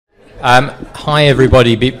Hi,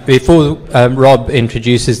 everybody. Before Rob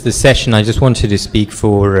introduces the session, I just wanted to speak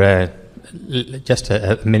for just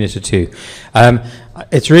a minute or two.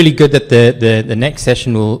 It's really good that the next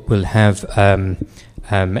session will have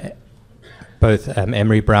both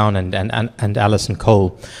Emory Brown and Alison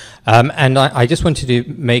Cole. And I just wanted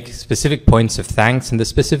to make specific points of thanks, and the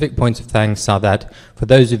specific points of thanks are that for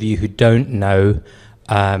those of you who don't know,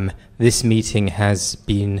 this meeting has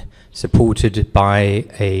been supported by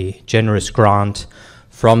a generous grant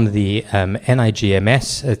from the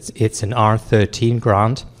NIGMS. It's an R13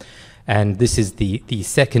 grant, and this is the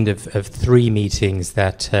second of 3 meetings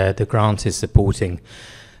that the grant is supporting.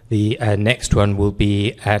 The next one will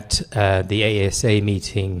be at the ASA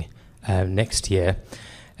meeting next year.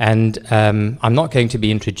 And I'm not going to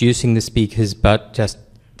be introducing the speakers, but just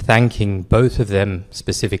thanking both of them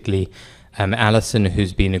specifically. Alison,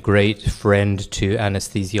 who's been a great friend to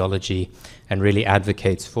anesthesiology and really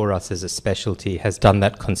advocates for us as a specialty, has done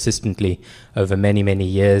that consistently over many, many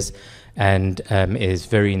years, and is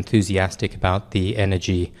very enthusiastic about the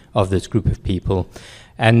energy of this group of people.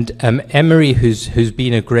 And Emory, who's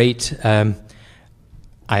been a great,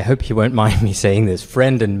 I hope you won't mind me saying this,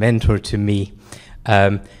 friend and mentor to me.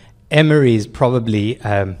 Emory is probably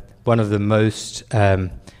one of the most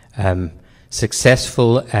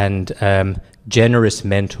successful and generous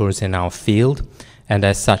mentors in our field, and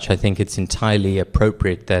as such I think it's entirely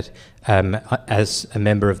appropriate that as a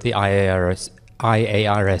member of the IARS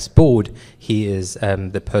board, he is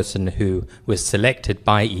the person who was selected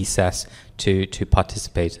by ESAS to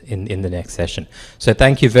participate in the next session. So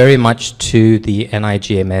thank you very much to the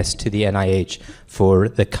NIGMS, to the NIH, for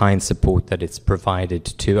the kind support that it's provided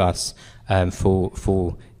to us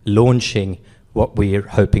for launching what we're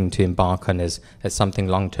hoping to embark on as something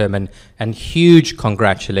long-term, and huge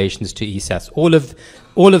congratulations to ESAS. All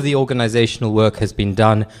of the organizational work has been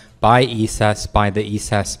done by ESAS, by the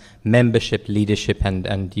ESAS membership, leadership,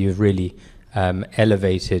 and you've really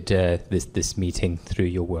elevated this meeting through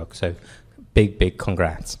your work. So big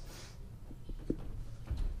congrats.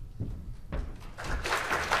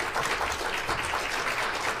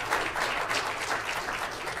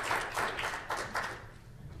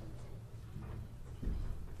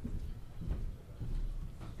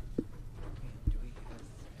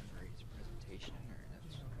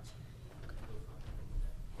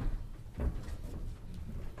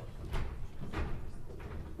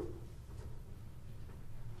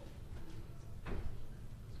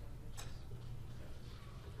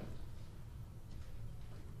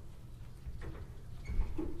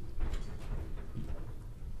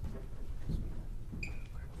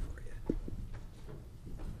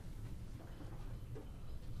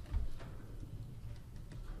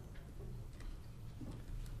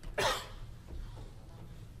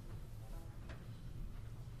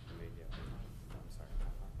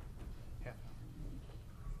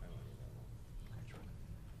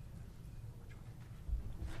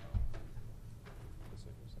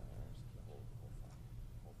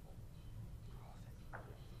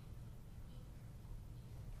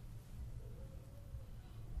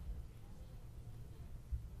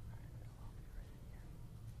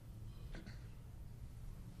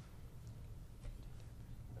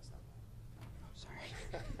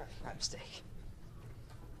 Mistake.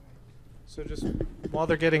 So just while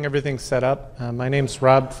they're getting everything set up, my name's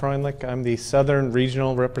Rob Freundlich. I'm the Southern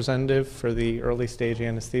Regional Representative for the Early Stage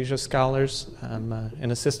Anesthesia Scholars. I'm an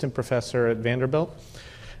assistant professor at Vanderbilt.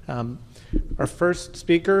 Our first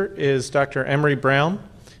speaker is Dr. Emory Brown.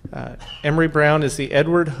 Emory Brown is the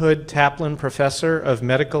Edward Hood Taplin Professor of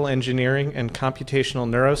Medical Engineering and Computational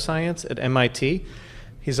Neuroscience at MIT.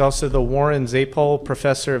 He's also the Warren Zapol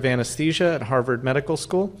Professor of Anesthesia at Harvard Medical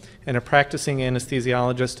School and a practicing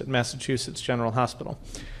anesthesiologist at Massachusetts General Hospital.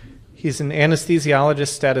 He's an anesthesiologist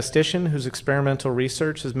statistician whose experimental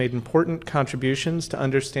research has made important contributions to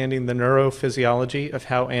understanding the neurophysiology of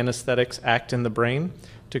how anesthetics act in the brain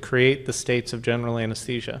to create the states of general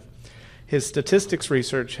anesthesia. His statistics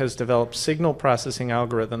research has developed signal processing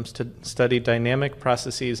algorithms to study dynamic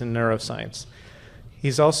processes in neuroscience.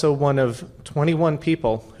 He's also one of 21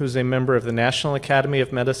 people who's a member of the National Academy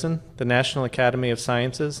of Medicine, the National Academy of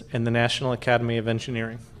Sciences, and the National Academy of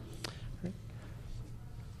Engineering.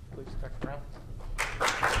 Please, Dr. Brown.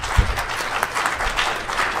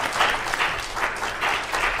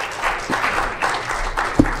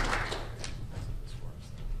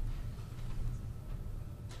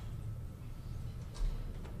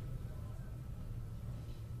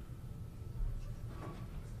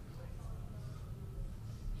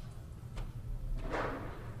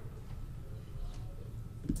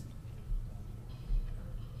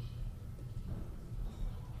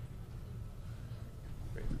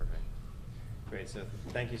 Great. So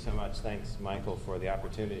thank you so much. Thanks, Michael, for the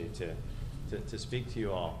opportunity to speak to you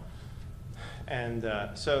all. And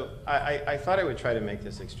so I thought I would try to make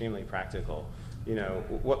this extremely practical. You know,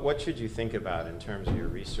 what should you think about in terms of your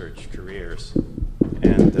research careers?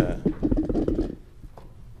 And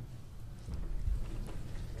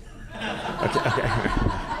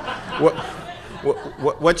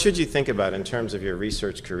what should you think about in terms of your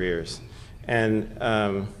research careers? And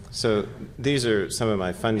so these are some of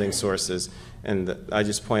my funding sources, and I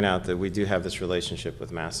just point out that we do have this relationship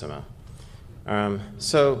with Massimo.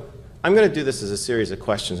 So I'm going to do this as a series of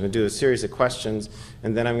questions. I'm going to do a series of questions,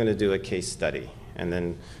 and then I'm going to do a case study, and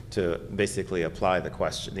then to basically apply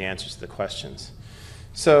the answers to the questions.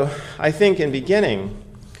 So I think in beginning,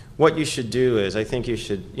 what you should do is I think you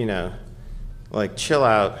should, you know, like chill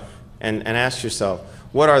out and ask yourself,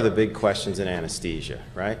 what are the big questions in anesthesia,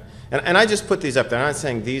 right? And I just put these up there. I'm not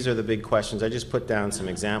saying these are the big questions. I just put down some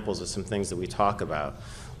examples of some things that we talk about,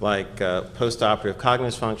 like postoperative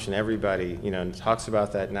cognitive function. Everybody, you know, talks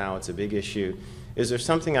about that now. It's a big issue. Is there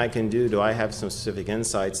something I can do? Do I have some specific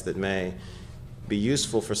insights that may be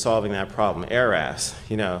useful for solving that problem? ARAS,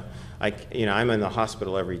 you know, I'm in the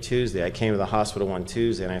hospital every Tuesday. I came to the hospital one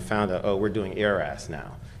Tuesday and I found out, oh, we're doing ARAS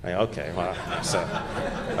now. Okay, well, so,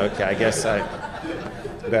 okay, I guess I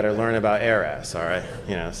better learn about ARAS, all right?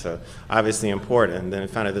 You know, so obviously important. And then I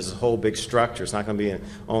found out there's a whole big structure. It's not going to be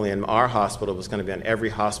only in our hospital, it's going to be in every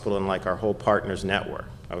hospital in like our whole partners network.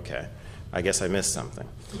 Okay, I guess I missed something,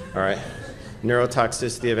 all right?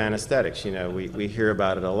 Neurotoxicity of anesthetics, you know, we hear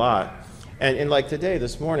about it a lot. And like today,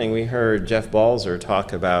 this morning, we heard Jeff Balzer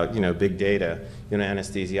talk about, you know, big data, you know,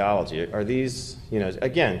 anesthesiology. Are these, you know,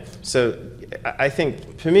 again, so I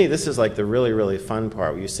think, to me, this is like the really, really fun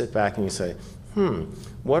part where you sit back and you say,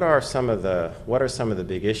 what are some of the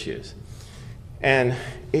big issues? And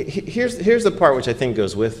here's the part which I think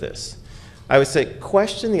goes with this. I would say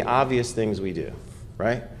question the obvious things we do,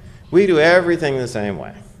 right? We do everything the same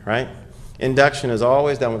way, right? Induction is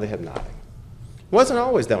always done with a hypnotic. It wasn't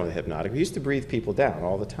always done with a hypnotic. We used to breathe people down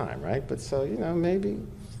all the time, right? But so, you know, maybe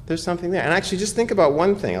there's something there. And actually, just think about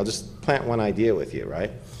one thing. I'll just plant one idea with you,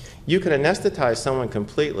 right? You can anesthetize someone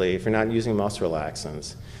completely if you're not using muscle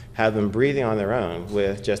relaxants, have them breathing on their own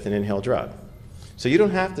with just an inhaled drug. So you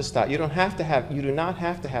don't have to stop. You do not have to have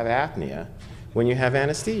apnea when you have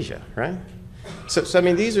anesthesia, right? So I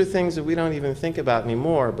mean, these are things that we don't even think about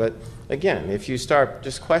anymore. But again, if you start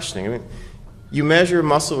just questioning, I mean, you measure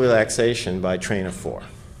muscle relaxation by train of 4.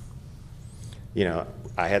 You know,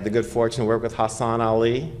 I had the good fortune to work with Hassan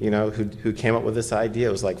Ali, you know, who came up with this idea.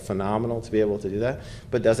 It was like phenomenal to be able to do that.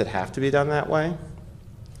 But does it have to be done that way?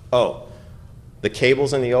 Oh, the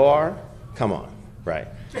cables in the OR? Come on, right.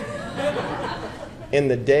 In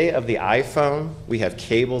the day of the iPhone, we have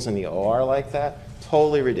cables in the OR like that?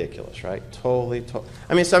 Totally ridiculous, right? Totally.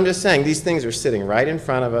 I mean, so I'm just saying, these things are sitting right in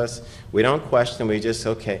front of us. We don't question, we just,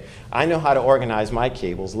 okay, I know how to organize my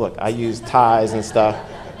cables. Look, I use ties and stuff,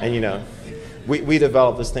 and you know, we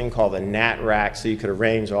developed this thing called a NAT rack, so you could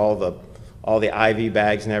arrange all the IV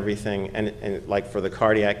bags and everything, and like for the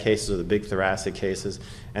cardiac cases or the big thoracic cases,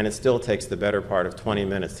 and it still takes the better part of 20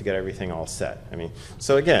 minutes to get everything all set. I mean,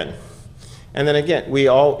 so again, and then again, we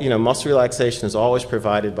all, you know, muscle relaxation is always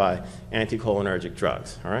provided by anticholinergic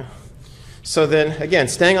drugs, all right? So then, again,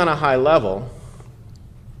 staying on a high level,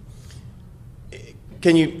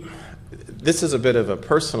 this is a bit of a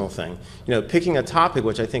personal thing, you know, picking a topic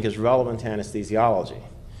which I think is relevant to anesthesiology.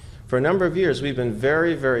 For a number of years, we've been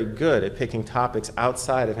very, very good at picking topics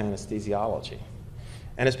outside of anesthesiology.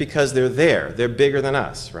 And it's because they're there. They're bigger than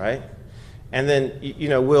us, right? And then, you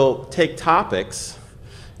know, we'll take topics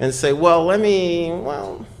and say,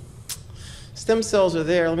 well, stem cells are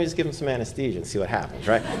there. Let me just give them some anesthesia and see what happens,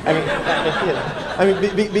 right? I mean, you know,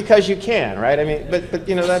 I mean, because you can, right? I mean, but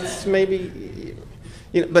you know, that's maybe,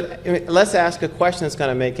 you know, but I mean, let's ask a question that's going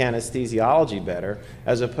to make anesthesiology better,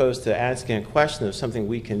 as opposed to asking a question of something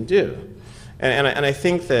we can do. And I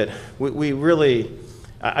think that we really,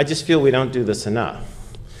 I just feel we don't do this enough.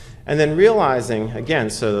 And then realizing, again,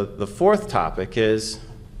 so the fourth topic is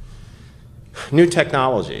new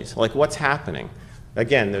technologies, like what's happening.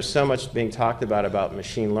 Again, there's so much being talked about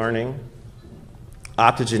machine learning.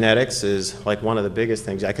 Optogenetics is like one of the biggest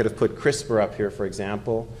things. I could have put CRISPR up here, for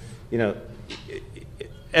example. You know,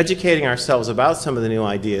 educating ourselves about some of the new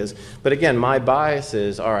ideas. But again, my bias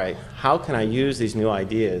is, all right, how can I use these new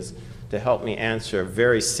ideas to help me answer a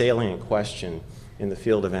very salient question in the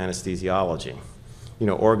field of anesthesiology? You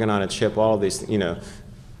know, organ on a chip, all of these, you know,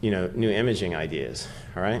 new imaging ideas,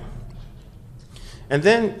 all right? And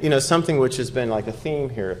then, you know, something which has been like a theme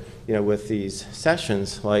here, you know, with these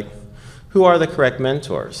sessions, like, who are the correct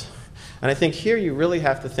mentors? And I think here you really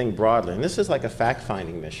have to think broadly. And this is like a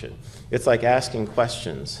fact-finding mission. It's like asking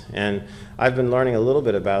questions. And I've been learning a little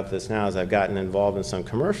bit about this now as I've gotten involved in some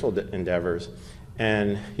commercial endeavors.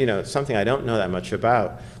 And it's something I don't know that much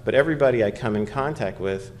about. But everybody I come in contact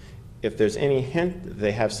with, if there's any hint that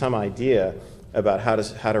they have some idea about how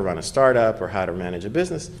to run a startup or how to manage a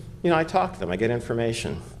business, I talk to them. I get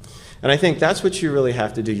information. And I think that's what you really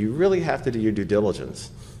have to do. You really have to do your due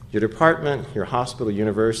diligence. Your department, your hospital,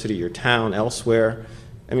 university, your town, elsewhere.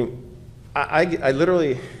 I mean, I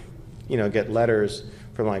literally, get letters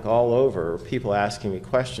from like all over, people asking me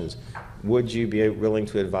questions. Would you be willing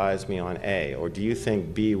to advise me on A? Or do you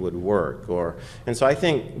think B would work? And so I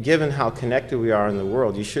think given how connected we are in the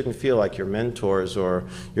world, you shouldn't feel like your mentors or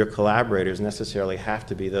your collaborators necessarily have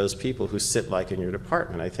to be those people who sit like in your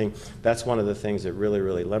department. I think that's one of the things that really,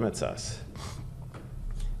 really limits us.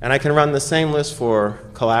 And I can run the same list for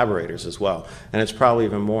collaborators as well. And it's probably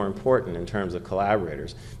even more important in terms of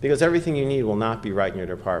collaborators, because everything you need will not be right in your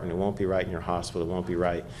department. It won't be right in your hospital. It won't be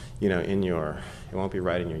right, it won't be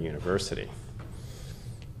right in your university.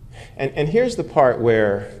 And here's the part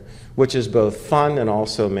which is both fun and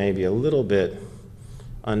also maybe a little bit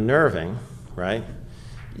unnerving, right?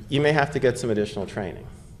 You may have to get some additional training.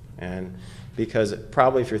 And because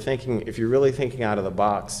probably if you're really thinking out of the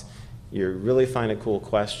box, you really find a cool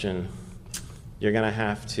question, you're going to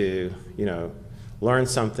have to, learn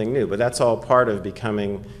something new. But that's all part of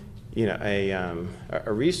becoming, a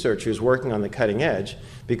researcher who's working on the cutting edge,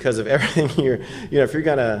 because of everything if you're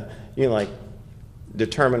going to,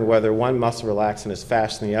 determine whether one muscle relaxant is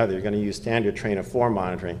faster than the other, you're going to use standard trainer form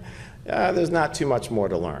monitoring. There's not too much more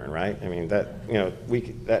to learn, right? I mean,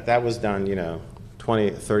 that was done, 20,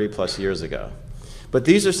 30 plus years ago. But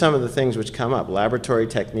these are some of the things which come up. Laboratory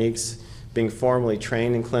techniques, being formally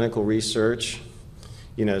trained in clinical research,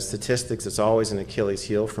 statistics, it's always an Achilles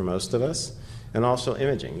heel for most of us, and also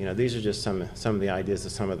imaging. These are just some of the ideas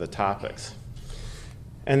of some of the topics.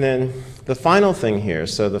 And then the final thing here,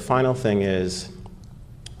 so the final thing is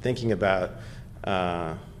thinking about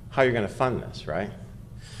how you're going to fund this, right?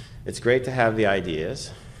 It's great to have the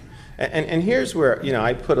ideas. And here's where,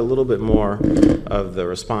 I put a little bit more of the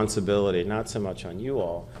responsibility, not so much on you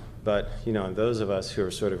all, but, and those of us who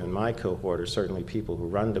are sort of in my cohort, or certainly people who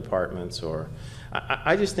run departments, or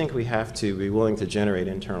I just think we have to be willing to generate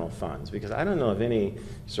internal funds, because I don't know of any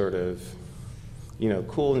sort of,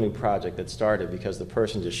 cool new project that started because the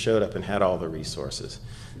person just showed up and had all the resources.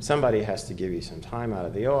 Somebody has to give you some time out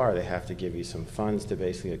of the OR, they have to give you some funds to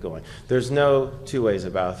basically get going. There's no two ways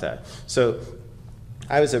about that. So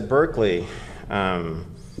I was at Berkeley on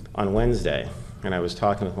Wednesday, and I was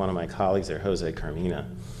talking with one of my colleagues there, Jose Carmina.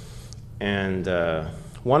 And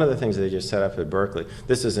one of the things that they just set up at Berkeley,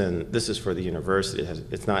 this is for the university,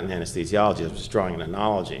 it's not in anesthesiology, I'm just drawing an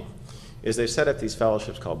analogy, is they've set up these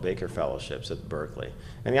fellowships called Baker Fellowships at Berkeley.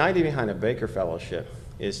 And the idea behind a Baker Fellowship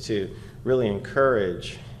is to really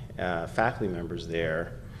encourage faculty members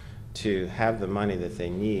there to have the money that they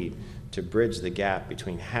need to bridge the gap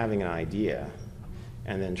between having an idea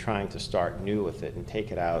and then trying to start new with it and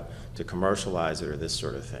take it out to commercialize it or this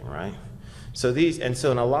sort of thing, right? So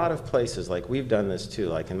in a lot of places, like we've done this too,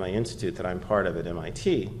 like in my institute that I'm part of at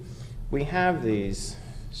MIT, we have these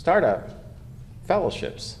startup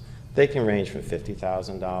fellowships. They can range from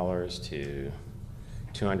 $50,000 to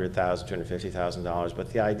 $200,000, $250,000,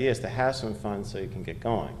 but the idea is to have some fun so you can get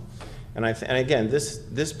going. And again,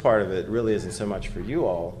 this part of it really isn't so much for you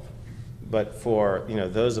all, but for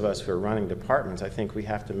those of us who are running departments, I think we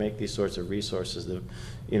have to make these sorts of resources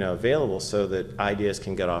available so that ideas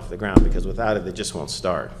can get off the ground, because without it, they just won't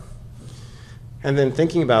start. And then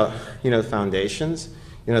thinking about foundations,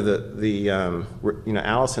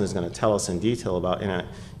 Alison is going to tell us in detail about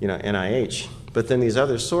NIH, but then these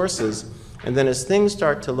other sources, and then as things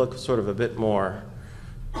start to look sort of a bit more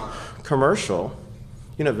commercial,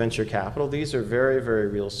 venture capital, these are very, very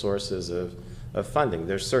real sources of funding.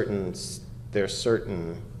 There's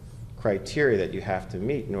certain criteria that you have to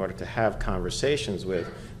meet in order to have conversations with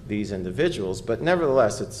these individuals, but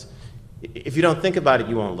nevertheless, if you don't think about it,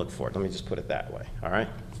 you won't look for it. Let me just put it that way, all right?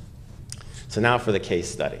 So now for the case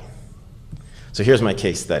study. So here's my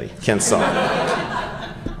case study, Ken Saul.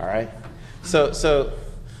 All right? So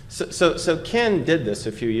Ken did this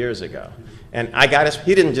a few years ago. And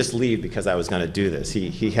he didn't just leave because I was going to do this.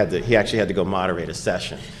 He actually had to go moderate a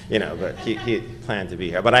session, but he planned to be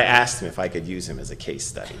here. But I asked him if I could use him as a case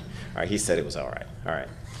study. All right, he said it was all right. All right.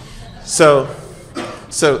 So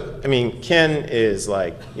I mean, Ken is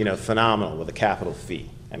like, phenomenal with a capital Phi.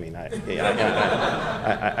 I mean, I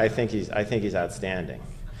think he's outstanding.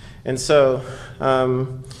 And so,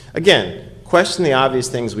 again, question the obvious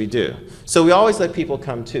things we do. So we always let people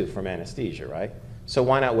come to from anesthesia, right? So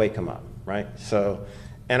why not wake them up, right? So,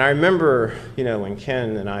 and I remember, you know, when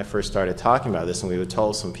Ken and I first started talking about this, and we would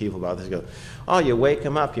tell some people about this, go, oh, you wake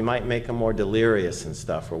them up, you might make them more delirious and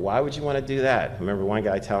stuff, or why would you want to do that? I remember one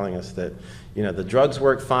guy telling us that, you know, the drugs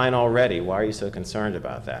work fine already, why are you so concerned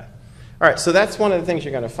about that? All right, so that's one of the things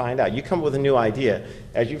you're going to find out. You come up with a new idea,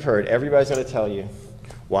 as you've heard, everybody's going to tell you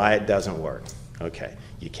why it doesn't work. Okay,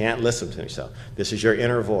 you can't listen to yourself. This is your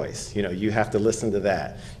inner voice. You know, you have to listen to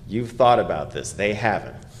that. You've thought about this, they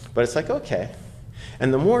haven't. But it's like, okay.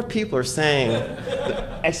 And the more people are saying,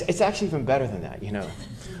 it's actually even better than that, you know.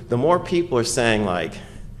 The more people are saying, like,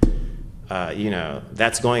 you know,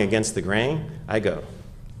 that's going against the grain, I go.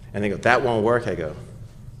 And they go, that won't work, I go.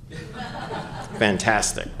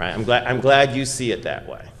 Fantastic, right? I'm glad you see it that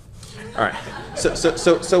way. All right.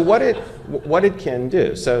 So what did Ken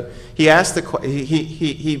do? So he asked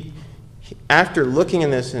the after looking in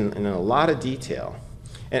this in a lot of detail,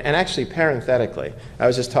 and actually parenthetically, I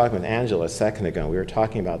was just talking with Angela a second ago. We were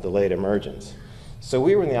talking about delayed emergence. So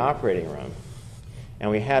we were in the operating room, and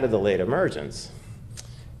we had a delayed emergence,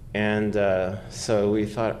 and so we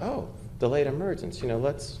thought, oh, delayed emergence. You know,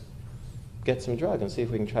 let's get some drug and see if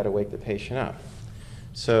we can try to wake the patient up.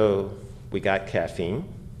 So we got caffeine.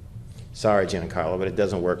 Sorry, Giancarlo, but it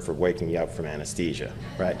doesn't work for waking you up from anesthesia,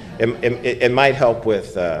 right? It might help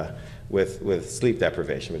with sleep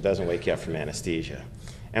deprivation, but it doesn't wake you up from anesthesia.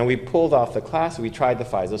 And we pulled off the class, we tried the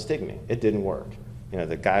physostigmine. It didn't work. You know,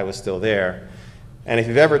 the guy was still there. And if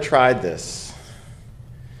you've ever tried this,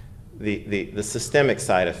 the systemic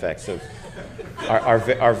side effects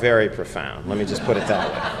are very profound. Let me just put it that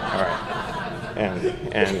way. All right.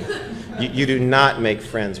 And you do not make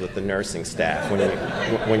friends with the nursing staff when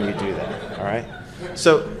you do that. All right.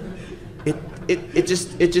 So it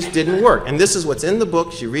just didn't work. And this is what's in the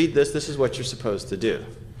books. You read this. This is what you're supposed to do.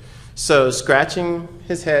 So scratching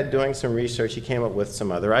his head, doing some research, he came up with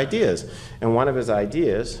some other ideas. And one of his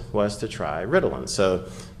ideas was to try Ritalin. So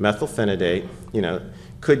methylphenidate, you know,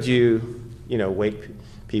 could you know, wake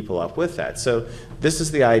people up with that? So this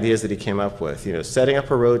is the ideas that he came up with, you know, setting up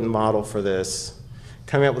a rodent model for this,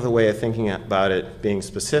 coming up with a way of thinking about it, being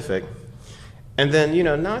specific. And then, you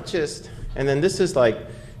know, not just, and then this is like,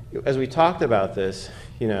 as we talked about this,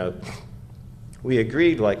 you know, we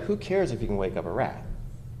agreed, like, who cares if you can wake up a rat?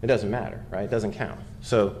 It doesn't matter, right? It doesn't count.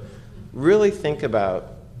 So really think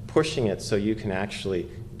about pushing it so you can actually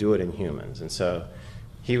do it in humans. And so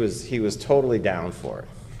he was totally down for it,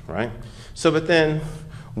 right? So, but then,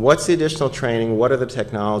 what's the additional training? What are the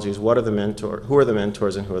technologies? What are the mentors? Who are the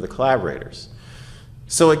mentors and who are the collaborators?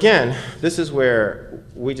 So again, this is where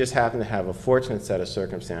we just happen to have a fortunate set of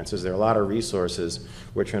circumstances. There are a lot of resources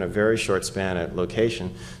which are in a very short span of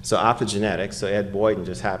location. So optogenetics, so Ed Boyden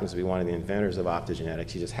just happens to be one of the inventors of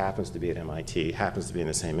optogenetics. He just happens to be at MIT, happens to be in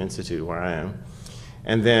the same institute where I am.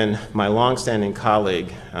 And then my longstanding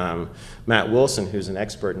colleague, Matt Wilson, who's an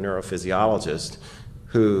expert neurophysiologist,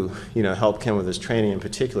 who, you know, helped Ken with his training, in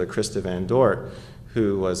particular Krista Van Dort,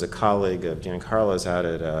 who was a colleague of Giancarlo's out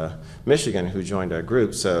at Michigan, who joined our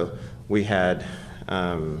group. So we had,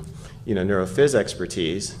 you know, neurophys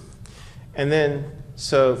expertise. And then,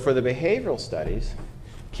 so for the behavioral studies,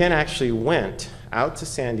 Ken actually went out to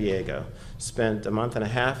San Diego, spent a month and a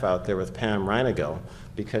half out there with Pam Reinigal,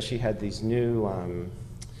 because she had these new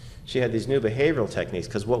behavioral techniques.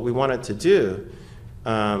 Because what we wanted to do,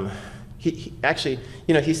 he actually,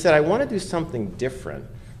 you know, he said, I want to do something different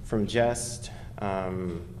from just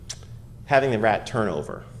having the rat turn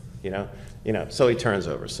over, you know, so he turns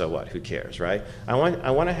over, so what, who cares, right? I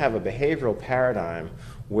want to have a behavioral paradigm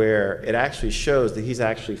where it actually shows that he's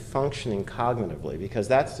actually functioning cognitively, because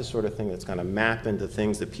that's the sort of thing that's going to map into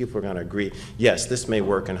things that people are going to agree, yes, this may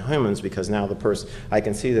work in humans because now the person, I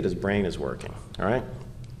can see that his brain is working, all right?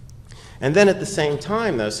 And then at the same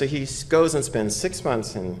time, though, so he goes and spends 6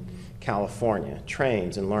 months in California,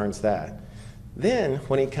 trains and learns that. Then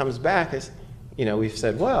when he comes back, you know, we've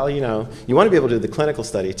said, well, you know, you want to be able to do the clinical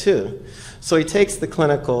study too. So he takes the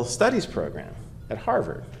clinical studies program at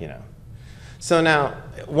Harvard, you know. So now,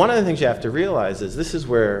 one of the things you have to realize is this is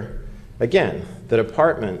where, again, the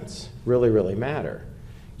departments really, really matter.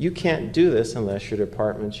 You can't do this unless your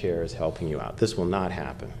department chair is helping you out. This will not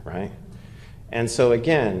happen, right? And so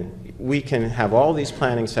again, we can have all these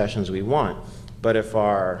planning sessions we want, but if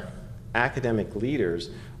our academic leaders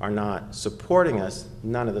are not supporting us,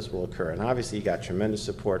 none of this will occur. And obviously you got tremendous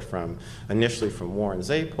support from, initially from Warren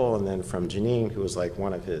Zapol, and then from Janine, who was like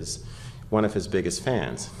one of his biggest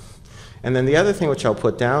fans. And then the other thing which I'll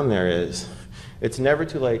put down there is, it's never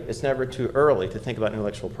too late, it's never too early to think about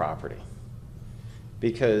intellectual property.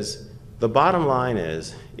 Because the bottom line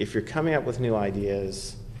is, if you're coming up with new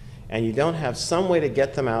ideas and you don't have some way to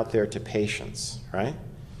get them out there to patients, right?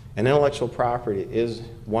 And intellectual property is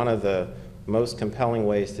one of the most compelling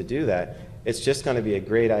ways to do that. It's just going to be a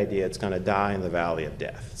great idea. It's going to die in the valley of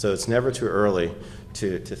death. So it's never too early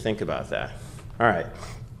to think about that. All right.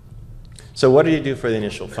 So what did he do for the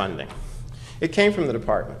initial funding? It came from the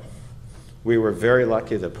department. We were very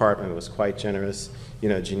lucky. The department was quite generous. You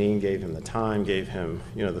know, Janine gave him the time, gave him,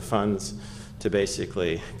 you know, the funds to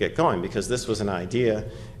basically get going, because this was an idea,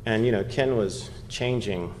 and, you know, Ken was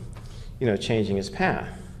changing his path.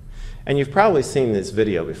 And you've probably seen this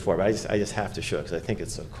video before, but I just have to show it because I think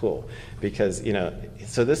it's so cool. Because, you know,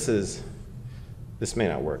 so this may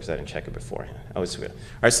not work because I didn't check it beforehand. Oh, it's good. All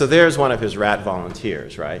right, so there's one of his rat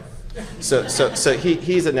volunteers, right? So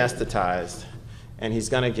he's anesthetized, and he's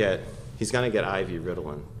gonna get IV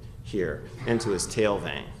Ritalin here into his tail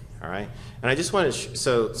vein. All right, and I just wanted to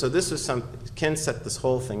so this was Ken set this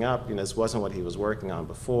whole thing up. You know, this wasn't what he was working on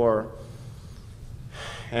before.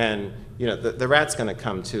 And, you know, the rat's going to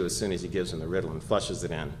come to as soon as he gives him the Ritalin, flushes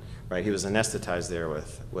it in, right? He was anesthetized there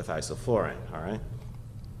with isoflurane, all right?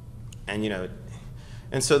 And, you know,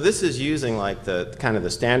 and so this is using like the kind of the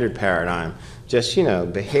standard paradigm, just, you know,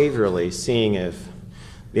 behaviorally seeing if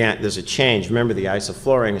there's a change. Remember, the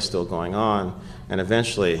isoflurane is still going on, and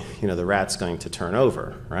eventually, you know, the rat's going to turn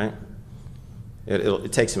over, right?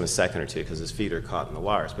 It takes him a second or two because his feet are caught in the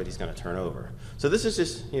wires, but he's going to turn over. So this is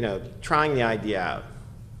just, you know, trying the idea out.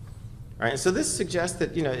 All right, and so this suggests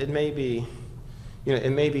that, you know, it may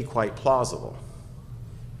be quite plausible.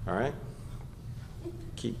 All right?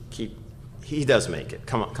 He does make it.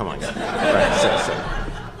 Come on. Right,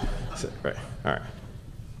 right, all right.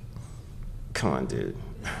 Come on, dude.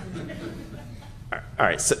 All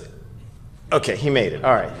right, so, okay, he made it.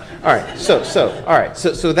 All right. So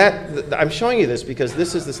that, I'm showing you this because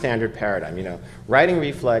this is the standard paradigm, you know, writing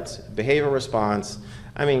reflex, behavioral response.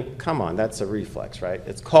 I mean, come on, that's a reflex, right?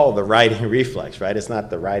 It's called the writing reflex, right? It's not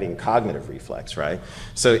the writing cognitive reflex, right?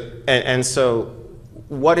 So, and so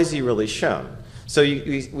what has he really shown? So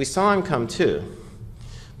we saw him come to,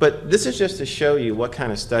 but this is just to show you what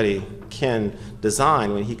kind of study Ken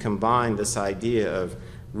designed when he combined this idea of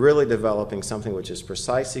really developing something which is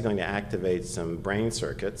precisely going to activate some brain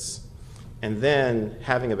circuits, and then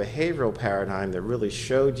having a behavioral paradigm that really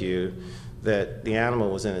showed you that the animal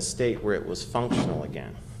was in a state where it was functional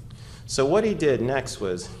again. So what he did next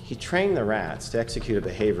was he trained the rats to execute a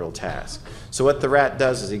behavioral task. So what the rat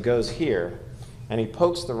does is he goes here and he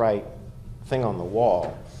pokes the right thing on the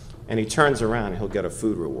wall and he turns around and he'll get a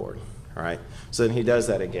food reward, all right? So then he does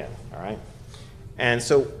that again, all right? And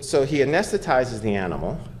so he anesthetizes the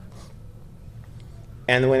animal,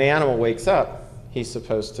 and when the animal wakes up, he's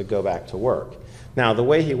supposed to go back to work. Now, the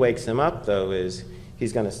way he wakes him up, though, is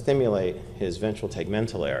he's going to stimulate his ventral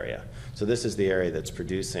tegmental area. So this is the area that's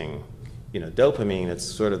producing, you know, dopamine. It's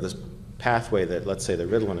sort of this pathway that, let's say, the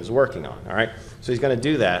Ritalin is working on, all right? So he's going to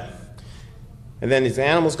do that. And then his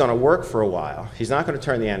animal's going to work for a while. He's not going to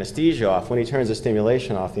turn the anesthesia off. When he turns the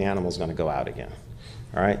stimulation off, the animal's going to go out again,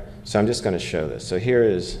 all right? So I'm just going to show this. So here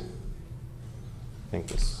is, I think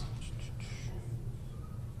this.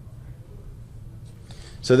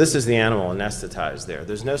 So this is the animal anesthetized there.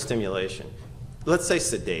 There's no stimulation. Let's say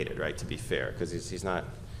sedated, right, to be fair, because he's not,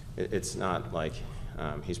 it's not like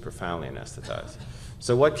he's profoundly anesthetized.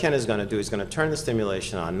 So what Ken is going to do, he's going to turn the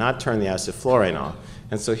stimulation on, not turn the isoflurane on.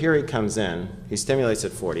 And so here he comes in, he stimulates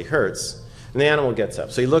at 40 hertz, and the animal gets up.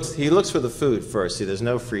 So he looks for the food first. See, there's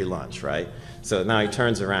no free lunch, right? So now he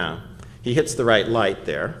turns around. He hits the right light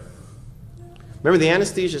there. Remember, the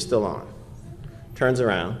anesthesia is still on. Turns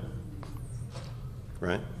around,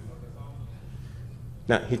 right?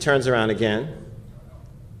 Now he turns around again.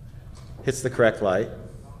 Hits the correct light.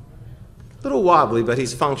 A little wobbly, but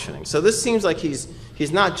he's functioning. So this seems like he's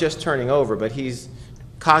not just turning over, but he's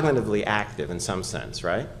cognitively active in some sense,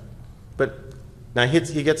 right? But now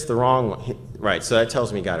he gets the wrong one, right? So that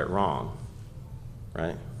tells me he got it wrong,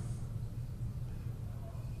 right?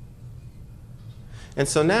 And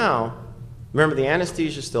so now, remember, the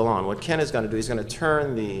anesthesia is still on. What Ken is going to do, he's going to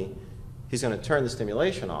turn the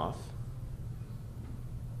stimulation off,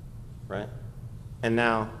 right? And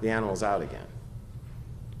now the animal's out again.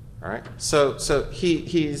 All right. So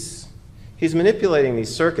he's manipulating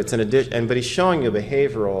these circuits in addition, but he's showing you a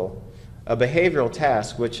behavioral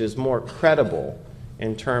task which is more credible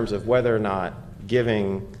in terms of whether or not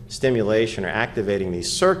giving stimulation or activating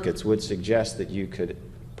these circuits would suggest that you could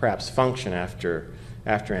perhaps function after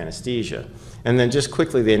anesthesia. And then just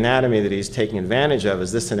quickly, the anatomy that he's taking advantage of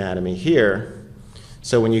is this anatomy here.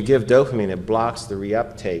 So when you give dopamine, it blocks the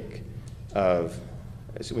reuptake of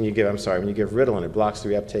when you give Ritalin, it blocks the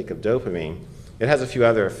reuptake of dopamine. It has a few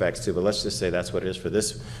other effects too, but let's just say that's what it is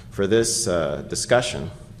for this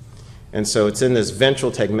discussion. And so it's in this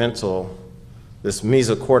ventral tegmental, this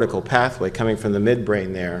mesocortical pathway coming from the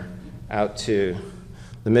midbrain there out to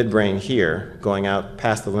the midbrain here, going out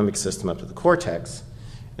past the limbic system up to the cortex.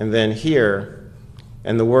 And then here,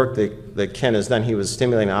 and the work that Ken has done, he was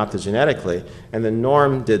stimulating optogenetically, and then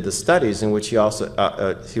Norm did the studies in which he also,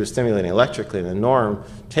 he was stimulating electrically, and then Norm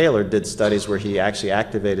Taylor did studies where he actually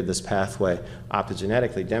activated this pathway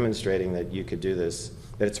optogenetically, demonstrating that you could do this,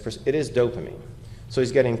 that it is dopamine. So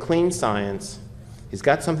he's getting clean science, he's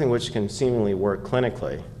got something which can seemingly work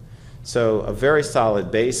clinically, so a very solid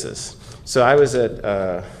basis. So I was at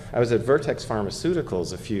Vertex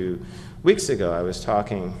Pharmaceuticals a few weeks ago. I was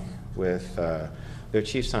talking with their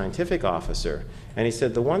chief scientific officer, and he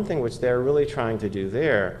said the one thing which they're really trying to do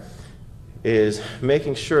there is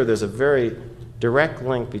making sure there's a very direct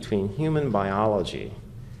link between human biology,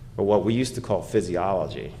 or what we used to call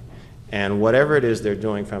physiology, and whatever it is they're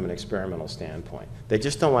doing from an experimental standpoint. They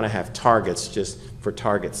just don't want to have targets just for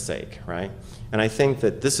target's sake, right? And I think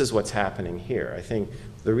that this is what's happening here. I think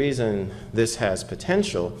the reason this has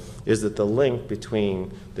potential is that the link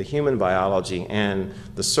between the human biology and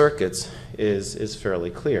the circuits is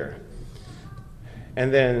fairly clear.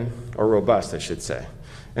 And then, or robust, I should say.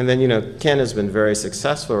 And then, Ken has been very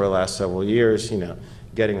successful over the last several years,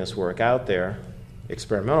 getting this work out there,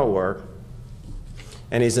 experimental work.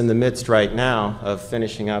 And he's in the midst right now of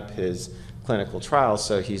finishing up his clinical trials.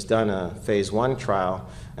 So he's done a phase 1 trial,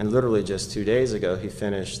 and literally just 2 days ago he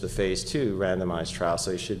finished the phase 2 randomized trial,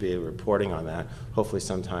 so he should be reporting on that hopefully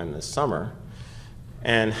sometime this summer.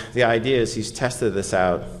 And the idea is he's tested this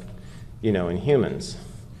out, in humans.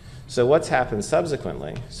 So what's happened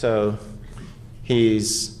subsequently? So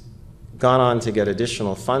he's gone on to get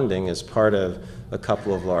additional funding as part of a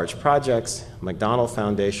couple of large projects, McDonald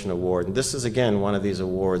Foundation Award, and this is again one of these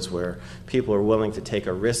awards where people are willing to take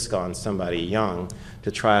a risk on somebody young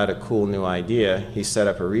to try out a cool new idea. He set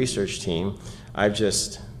up a research team. I've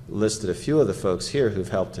just listed a few of the folks here who've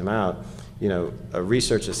helped him out. A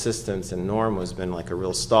research assistant, and Norm has been like a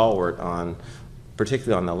real stalwart on,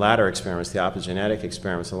 particularly on the latter experiments, the optogenetic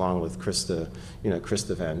experiments, along with Krista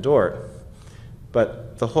Van Dort.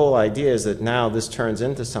 But the whole idea is that now this turns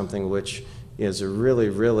into something which is a really,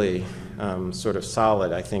 really sort of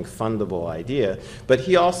solid, I think, fundable idea. But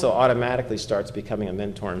he also automatically starts becoming a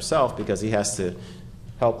mentor himself because he has to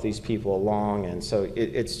help these people along. And so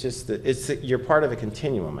it's just, you're part of a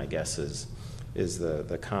continuum, I guess, is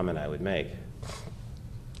the comment I would make.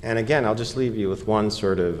 And again, I'll just leave you with one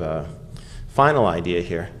sort of final idea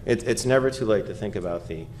here. It's never too late to think about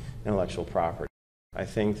the intellectual property. I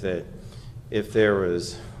think that if there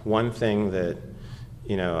was one thing that,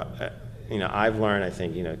 I've learned, I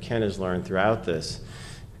think, Ken has learned throughout this,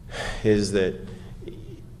 is that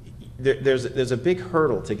there's a big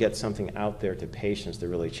hurdle to get something out there to patients that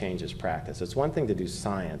really changes practice. It's one thing to do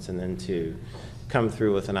science and then to come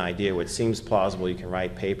through with an idea which seems plausible you can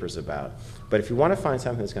write papers about. But if you want to find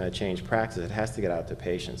something that's going to change practice, it has to get out to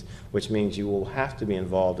patients, which means you will have to be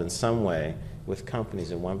involved in some way with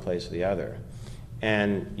companies in one place or the other.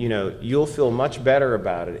 And you'll feel much better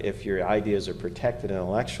about it if your ideas are protected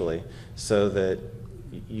intellectually, so that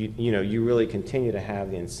you really continue to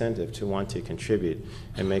have the incentive to want to contribute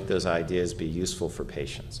and make those ideas be useful for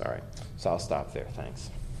patients. All right, so I'll stop there.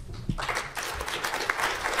 Thanks.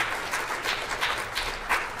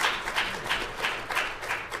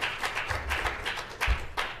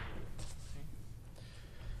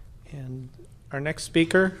 And our next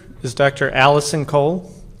speaker is Dr. Alison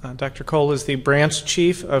Cole. Dr. Cole is the branch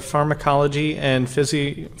chief of Pharmacology and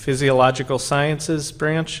Physiological Sciences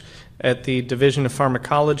branch at the Division of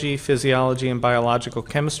Pharmacology, Physiology, and Biological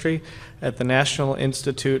Chemistry at the National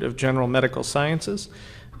Institute of General Medical Sciences.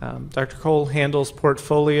 Dr. Cole handles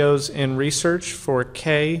portfolios in research for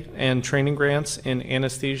K and training grants in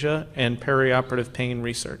anesthesia and perioperative pain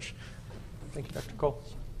research. Thank you, Dr. Cole.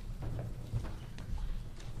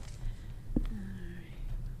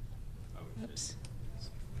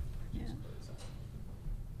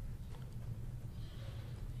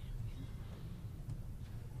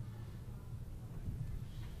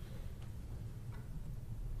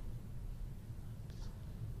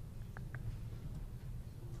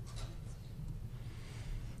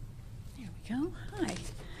 Hi.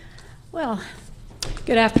 Well,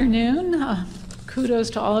 good afternoon. Kudos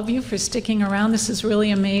to all of you for sticking around. This is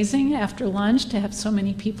really amazing after lunch to have so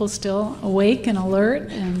many people still awake and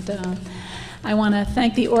alert. And I want to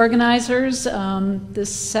thank the organizers.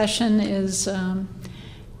 This session is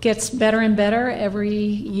gets better and better every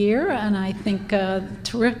year, and I think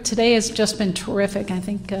today has just been terrific. I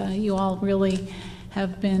think you all really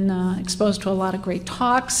have been exposed to a lot of great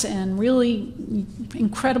talks and really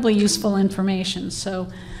incredibly useful information. So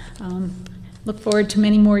look forward to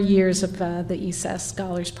many more years of the ESAS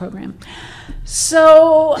Scholars Program.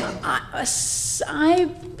 So I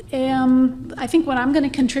think what I'm going to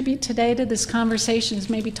contribute today to this conversation is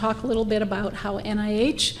maybe talk a little bit about how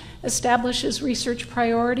NIH establishes research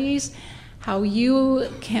priorities, how you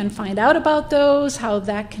can find out about those, how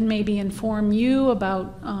that can maybe inform you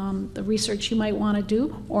about the research you might want to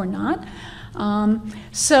do or not.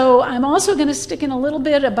 So I'm also going to stick in a little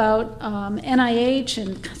bit about NIH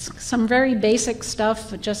and some very basic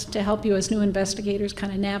stuff just to help you as new investigators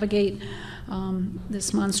kind of navigate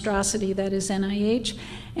this monstrosity that is NIH,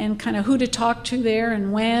 and kind of who to talk to there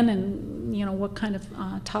and when, and what kind of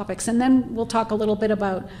topics. And then we'll talk a little bit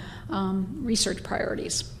about research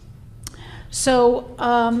priorities. So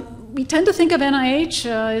we tend to think of NIH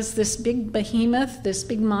as this big behemoth, this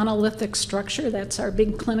big monolithic structure. That's our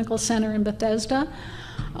big clinical center in Bethesda.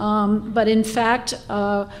 But in fact,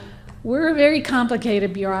 we're a very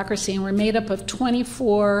complicated bureaucracy, and we're made up of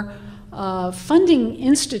 24 funding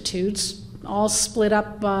institutes, all split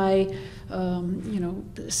up by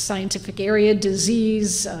scientific area,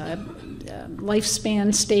 disease,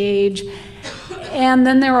 lifespan stage. And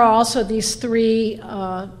then there are also these 3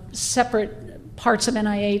 separate parts of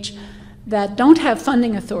NIH that don't have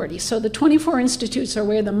funding authority. So the 24 institutes are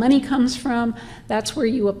where the money comes from. That's where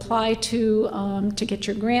you apply to get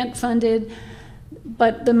your grant funded.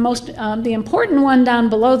 But the important one down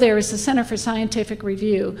below there is the Center for Scientific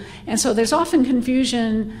Review. And so there's often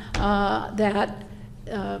confusion that,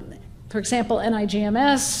 for example,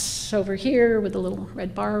 NIGMS over here with a little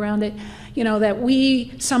red bar around it, that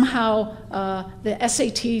we somehow, the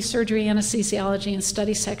SAT, Surgery, Anesthesiology, and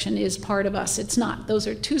Study section is part of us. It's not. Those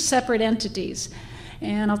are 2 separate entities.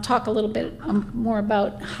 And I'll talk a little bit more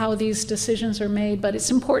about how these decisions are made, but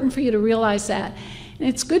it's important for you to realize that. And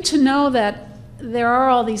it's good to know that there are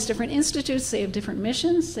all these different institutes. They have different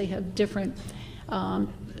missions. They have different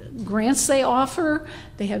grants they offer.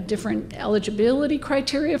 They have different eligibility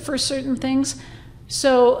criteria for certain things.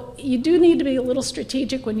 So you do need to be a little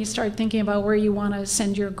strategic when you start thinking about where you want to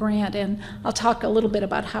send your grant, and I'll talk a little bit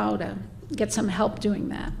about how to get some help doing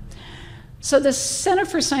that. So the Center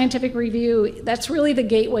for Scientific Review, that's really the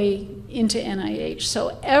gateway into NIH.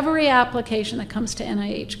 So every application that comes to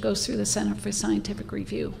NIH goes through the Center for Scientific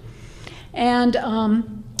Review. And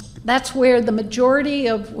that's where the majority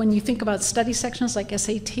of, when you think about study sections like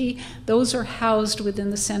SAT, those are housed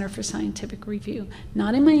within the Center for Scientific Review.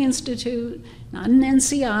 Not in my institute, not in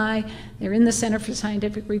NCI, they're in the Center for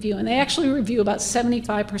Scientific Review. And they actually review about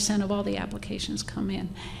 75% of all the applications come in.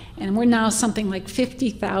 And we're now something like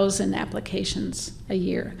 50,000 applications a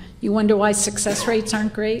year. You wonder why success rates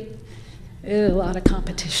aren't great? A lot of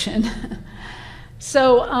competition.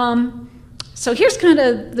 So here's kind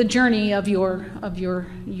of the journey of your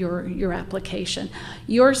application.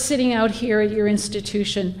 You're sitting out here at your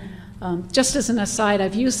institution. Just as an aside,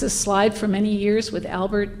 I've used this slide for many years with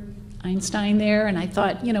Albert Einstein there, and I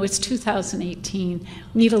thought, it's 2018. We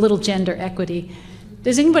need a little gender equity.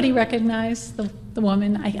 Does anybody recognize the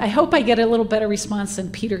woman? I hope I get a little better response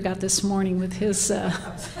than Peter got this morning with his,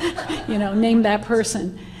 name that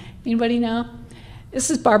person. Anybody know? This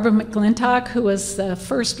is Barbara McClintock, who was the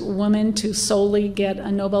first woman to solely get a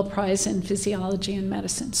Nobel Prize in physiology and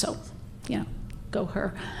medicine. So, go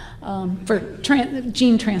her, for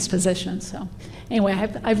gene transposition. So anyway,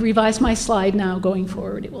 I've revised my slide now. Going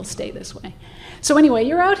forward, it will stay this way. So anyway,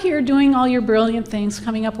 you're out here doing all your brilliant things,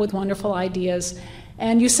 coming up with wonderful ideas,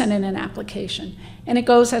 and you send in an application. And it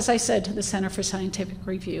goes, as I said, to the Center for Scientific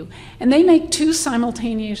Review. And they make 2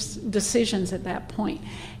 simultaneous decisions at that point.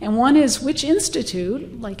 And one is which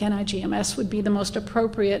institute, like NIGMS, would be the most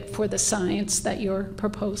appropriate for the science that you're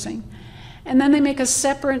proposing. And then they make a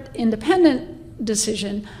separate independent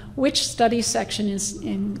decision which study section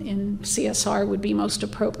in CSR would be most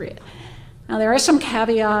appropriate. Now, there are some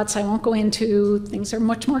caveats I won't go into. Things are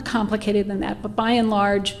much more complicated than that, but by and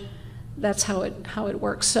large, that's how it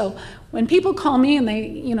works. So when people call me and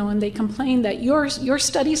they complain that your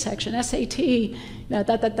study section, SAT,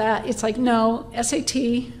 it's like, no, SAT,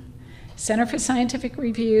 Center for Scientific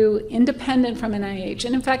Review, independent from NIH.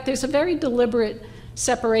 And in fact, there's a very deliberate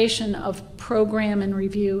separation of program and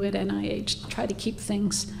review at NIH to try to keep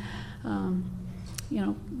things,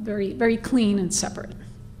 very, very clean and separate.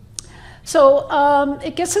 So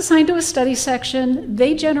it gets assigned to a study section.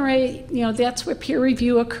 They generate, that's where peer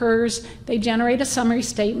review occurs. They generate a summary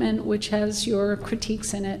statement which has your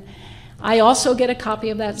critiques in it. I also get a copy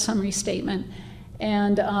of that summary statement.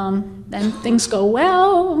 And then things go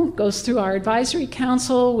well, goes through our advisory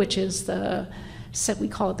council, which is we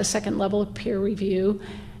call it the second level of peer review.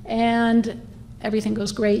 And everything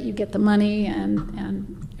goes great, you get the money,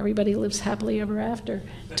 and everybody lives happily ever after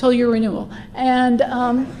till your renewal. And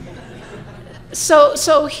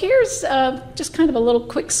so here's just kind of a little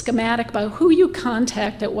quick schematic about who you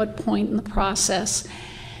contact at what point in the process.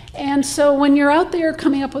 And so when you're out there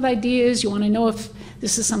coming up with ideas, you want to know if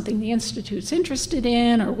this is something the Institute's interested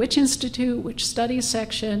in, or which institute, which study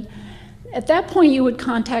section. At that point, you would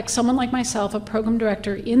contact someone like myself, a program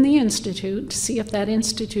director in the Institute, to see if that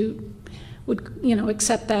institute would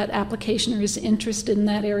accept that application or is interested in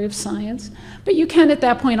that area of science. But you can, at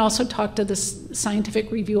that point, also talk to the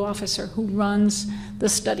scientific review officer who runs the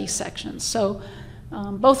study section. So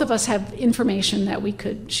both of us have information that we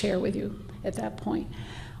could share with you at that point.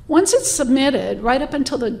 Once it's submitted, right up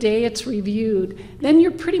until the day it's reviewed, then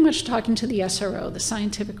you're pretty much talking to the SRO, the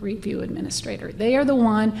Scientific Review Administrator. They are the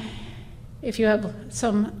one, if you have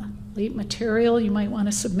some late material you might want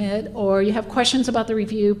to submit, or you have questions about the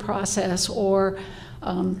review process, or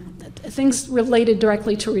things related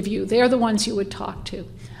directly to review, they're the ones you would talk to.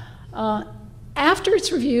 After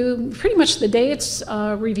it's reviewed, pretty much the day it's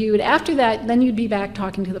reviewed, after that, then you'd be back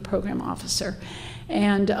talking to the program officer.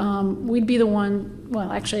 And we'd be the one,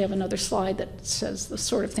 well, actually I have another slide that says the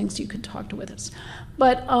sort of things you could talk to with us.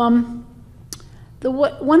 But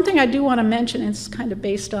one thing I do want to mention, and it's kind of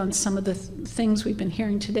based on some of the things we've been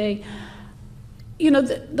hearing today,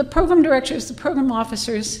 the program directors, the program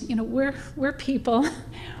officers, we're people.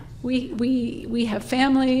 We have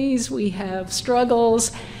families, we have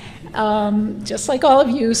struggles, just like all of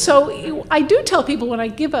you. So I do tell people when I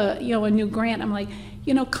give a new grant, I'm like,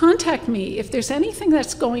 contact me. If there's anything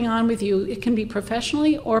that's going on with you, it can be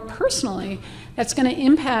professionally or personally, that's going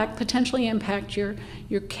to potentially impact your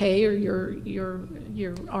K or your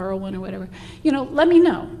R01 or whatever. Let me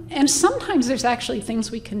know. And sometimes there's actually things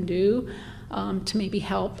we can do to maybe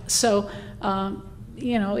help. So,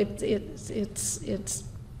 it's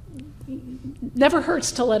never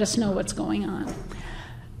hurts to let us know what's going on.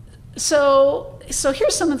 So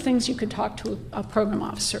here's some of the things you could talk to a program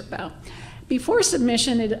officer about. Before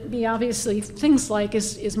submission, it'd be obviously things like,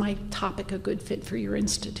 is my topic a good fit for your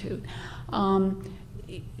institute?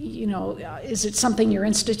 Is it something your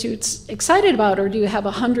institute's excited about, or do you have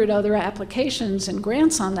 100 other applications and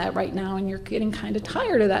grants on that right now and you're getting kind of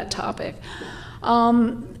tired of that topic?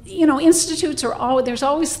 Institutes there's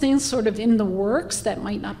always things sort of in the works that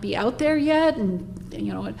might not be out there yet, and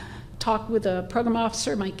talk with a program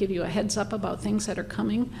officer might give you a heads up about things that are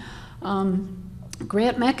coming.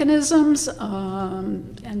 Grant mechanisms,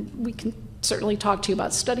 and we can certainly talk to you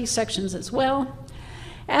about study sections as well.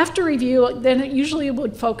 After review, then it usually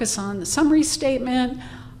would focus on the summary statement.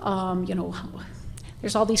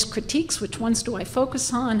 There's all these critiques. Which ones do I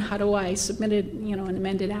focus on? How do I submit an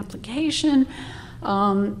amended application?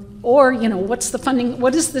 Or what's the funding?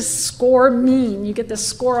 What does this score mean? You get this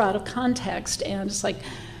score out of context, and it's like,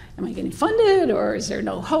 am I getting funded, or is there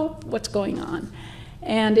no hope? What's going on?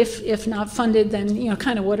 And if not funded, then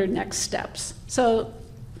kind of what are next steps? So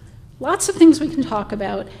lots of things we can talk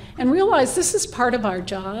about, and realize this is part of our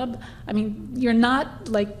job. I mean, you're not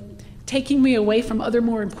like taking me away from other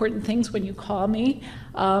more important things when you call me.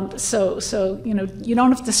 So you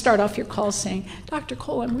don't have to start off your call saying, Dr.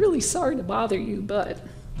 Cole, I'm really sorry to bother you, but.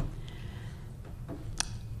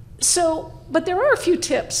 But there are a few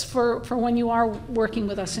tips for when you are working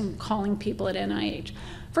with us and calling people at NIH.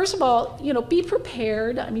 First of all, be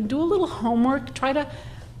prepared. I mean, do a little homework. Try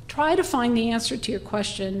to find the answer to your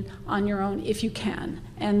question on your own if you can.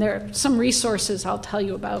 And there are some resources I'll tell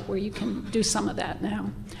you about where you can do some of that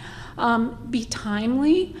now. Be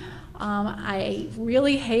timely. I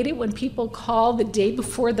really hate it when people call the day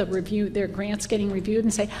before the review, their grant's getting reviewed,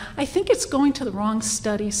 and say, I think it's going to the wrong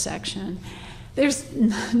study section. There's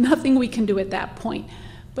nothing we can do at that point.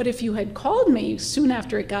 But if you had called me soon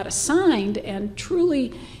after it got assigned and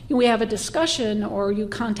truly we have a discussion, or you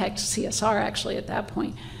contact CSR actually at that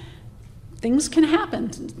point, things can happen.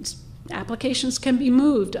 Applications can be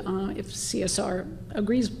moved if CSR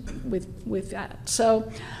agrees with that. So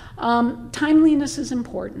timeliness is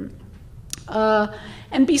important.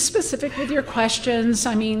 And be specific with your questions.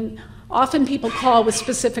 I mean, often people call with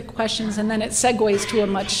specific questions and then it segues to a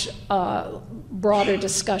much broader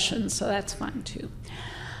discussion, so that's fine too.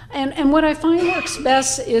 And what I find works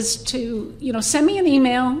best is to, send me an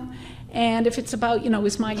email, and if it's about,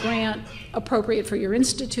 is my grant appropriate for your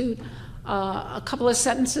institute, a couple of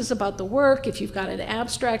sentences about the work. If you've got an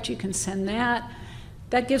abstract, you can send that.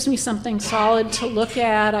 that gives me something solid to look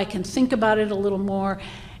at. I can think about it a little more.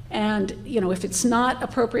 And, if it's not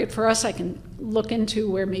appropriate for us, I can look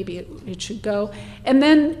into where maybe it should go. And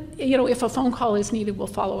then, if a phone call is needed, we'll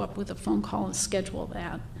follow up with a phone call and schedule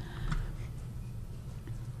that.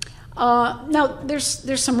 Now,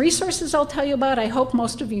 there's some resources I'll tell you about. I hope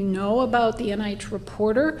most of you know about the NIH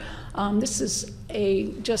Reporter. This is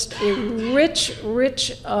just a rich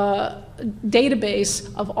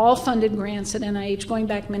database of all funded grants at NIH going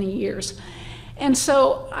back many years. And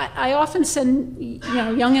so I often send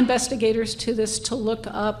young investigators to this to look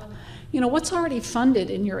up what's already funded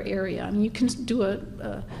in your area. I mean, you can do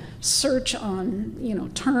a search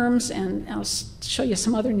on terms, and I'll show you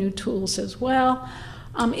some other new tools as well.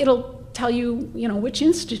 It'll tell you which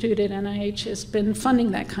institute at NIH has been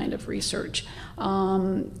funding that kind of research.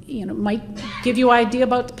 Might give you an idea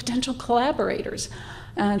about the potential collaborators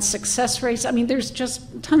and success rates. I mean, there's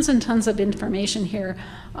just tons and tons of information here.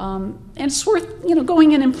 And it's worth,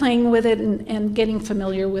 going in and playing with it and getting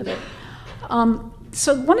familiar with it.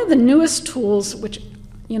 So one of the newest tools, which,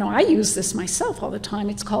 I use this myself all the time,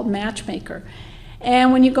 it's called Matchmaker.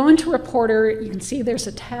 And when you go into Reporter, you can see there's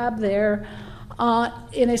a tab there, and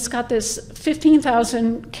it's got this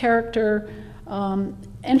 15,000 character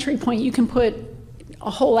entry point. You can put a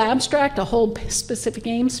whole abstract, a whole specific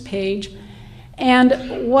aims page,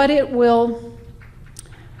 and what it will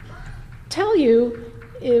tell you,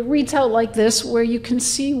 it reads out like this, where you can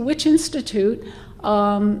see which institute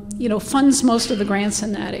funds most of the grants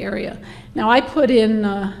in that area. Now I put in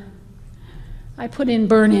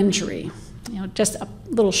burn injury, just a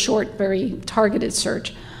little short, very targeted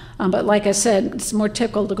search. But like I said, it's more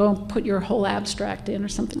typical to go and put your whole abstract in or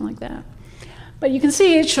something like that. But you can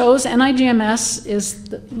see it shows NIGMS is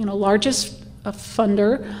the largest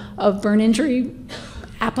funder of burn injury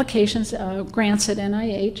applications, grants at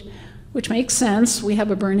NIH, which makes sense. We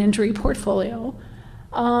have a burn injury portfolio.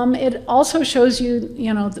 It also shows you,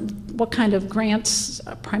 what kind of grants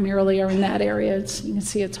primarily are in that area. You can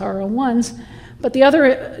see it's R01s. But the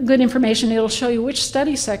other good information, it'll show you which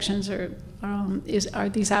study sections are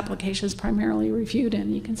these applications primarily reviewed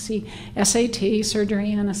in. You can see SAT, surgery,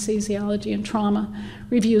 anesthesiology, and trauma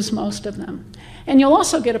reviews most of them. And you'll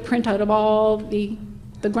also get a printout of all the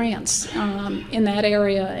grants in that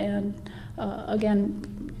area, and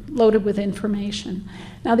again, loaded with information.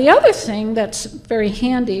 Now, the other thing that's very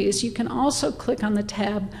handy is you can also click on the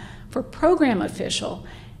tab for Program Official,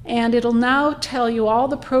 and it'll now tell you all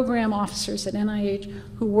the program officers at NIH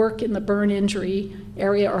who work in the burn injury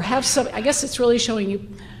area or have some, I guess it's really showing you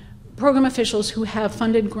program officials who have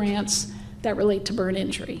funded grants that relate to burn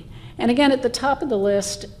injury. And again, at the top of the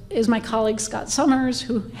list is my colleague Scott Summers,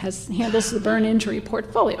 who handles the burn injury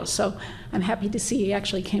portfolio. So I'm happy to see he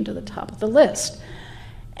actually came to the top of the list.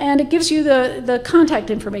 And it gives you the contact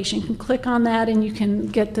information. You can click on that and you can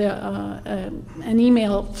get an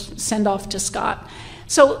email send off to Scott.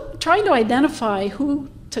 So trying to identify who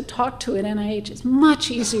to talk to at NIH is much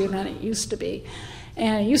easier than it used to be.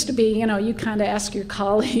 And it used to be, you kind of ask your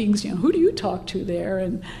colleagues, who do you talk to there?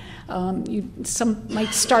 And some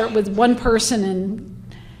might start with one person and,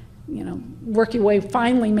 work your way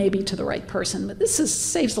finally maybe to the right person. But this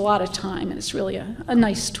saves a lot of time, and it's really a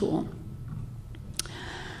nice tool.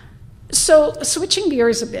 So switching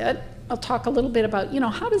gears a bit, I'll talk a little bit about,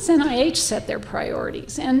 how does NIH set their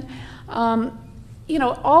priorities? And,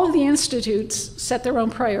 all of the institutes set their own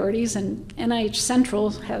priorities, and NIH Central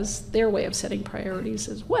has their way of setting priorities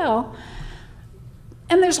as well.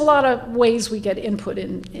 And there's a lot of ways we get input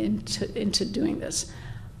into doing this.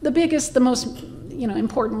 The biggest, the most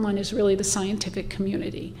important one is really the scientific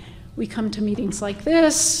community. We come to meetings like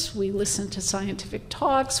this, we listen to scientific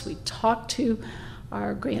talks, we talk to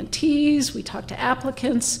our grantees, we talk to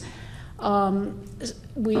applicants.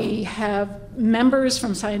 We have members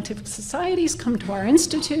from scientific societies come to our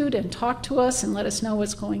institute and talk to us and let us know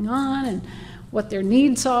what's going on and what their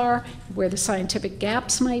needs are, where the scientific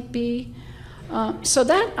gaps might be. So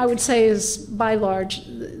that, I would say, is by large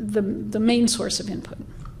the main source of input.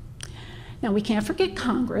 Now, we can't forget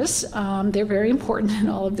Congress. They're very important in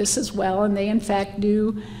all of this as well, and they, in fact,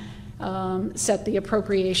 do set the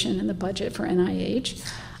appropriation and the budget for NIH.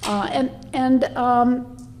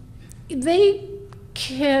 They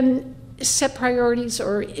can set priorities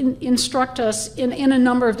or instruct us in a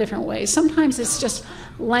number of different ways. Sometimes it's just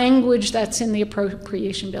language that's in the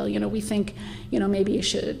appropriation bill. We think, maybe you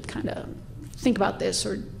should kind of think about this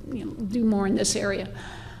or do more in this area.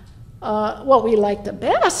 What we like the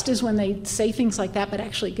best is when they say things like that, but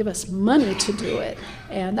actually give us money to do it.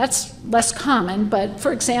 And that's less common. But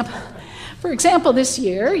for example, For example, this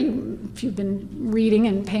year, if you've been reading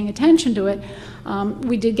and paying attention to it,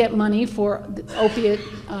 we did get money for the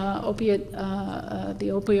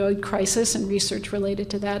opioid crisis and research related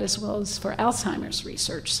to that, as well as for Alzheimer's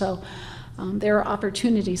research. So there are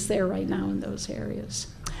opportunities there right now in those areas.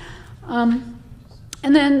 And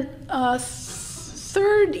then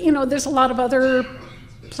third, there's a lot of other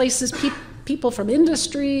places, people from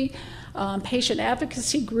industry, patient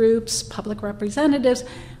advocacy groups, public representatives.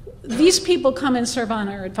 These people come and serve on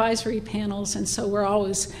our advisory panels, and so we're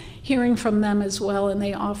always hearing from them as well, and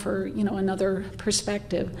they offer, another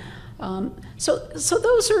perspective. So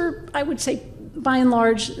those are, I would say, by and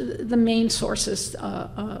large, the main sources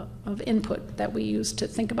of input that we use to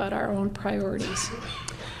think about our own priorities.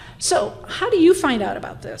 So how do you find out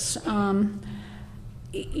about this?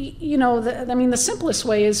 The simplest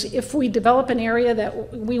way is if we develop an area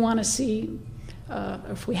that we want to see,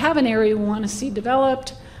 if we have an area we want to see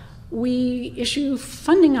developed, we issue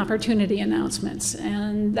funding opportunity announcements,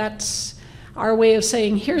 and that's our way of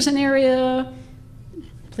saying, here's an area,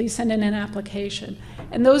 please send in an application.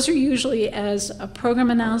 And those are usually as a program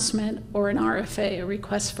announcement or an RFA, a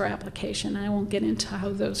request for application. I won't get into how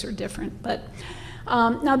those are different, but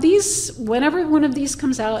now these, whenever one of these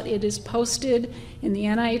comes out, it is posted in the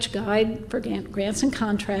NIH Guide for Grants and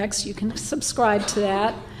Contracts. You can subscribe to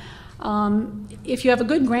that. If you have a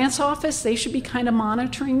good grants office, they should be kind of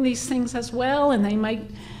monitoring these things as well, and they might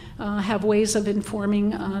have ways of informing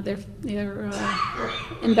their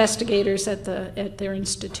investigators at their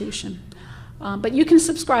institution. But you can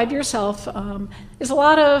subscribe yourself. There's a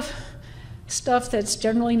lot of stuff that's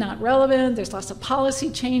generally not relevant. There's lots of policy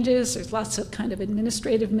changes. There's lots of kind of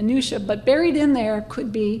administrative minutia, but buried in there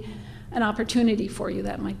could be an opportunity for you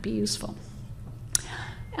that might be useful.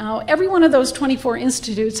 Now, every one of those 24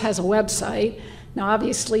 institutes has a website. Now,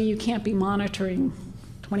 obviously, you can't be monitoring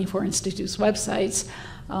 24 institutes' websites,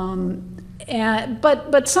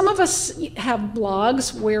 but some of us have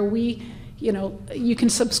blogs where you can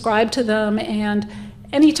subscribe to them, and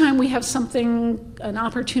anytime we have something, an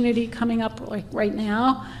opportunity coming up, like right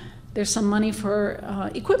now, there's some money for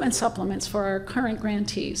equipment supplements for our current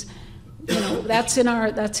grantees. That's in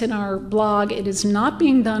our blog. It is not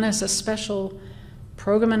being done as a special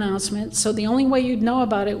program announcement, so the only way you'd know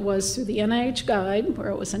about it was through the NIH Guide, where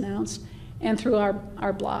it was announced, and through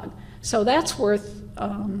our blog. So that's worth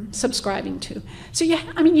subscribing to. So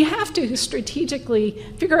you have to strategically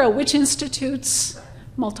figure out which institutes,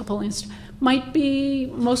 multiple institutes, might be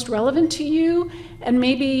most relevant to you, and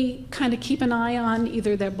maybe kind of keep an eye on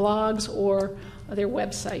either their blogs or their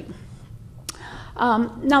website.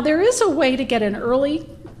 Now, there is a way to get an early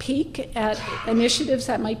peek at initiatives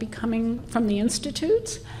that might be coming from the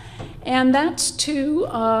institutes, and that's to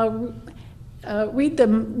read the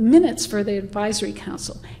minutes for the advisory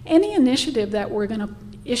council. Any initiative that we're going to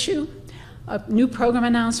issue, a new program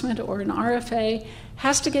announcement or an RFA,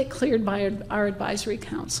 has to get cleared by our advisory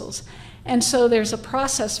councils. And so there's a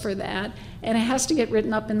process for that, and it has to get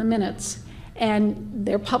written up in the minutes. And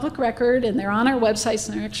they're public record, and they're on our websites,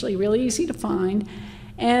 and they're actually really easy to find.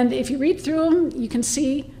 And if you read through them, you can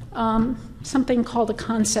see something called a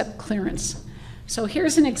concept clearance. So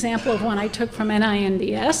here's an example of one I took from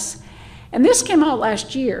NINDS. And this came out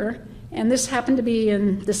last year, and this happened to be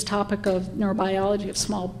in this topic of neurobiology of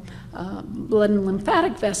small blood and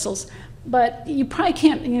lymphatic vessels. But you probably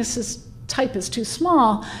can't, this type is too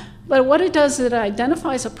small, but what it does is it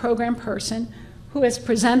identifies a program person who has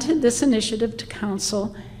presented this initiative to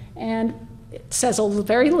council, and it says a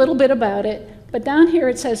very little bit about it, but down here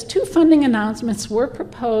it says 2 funding announcements were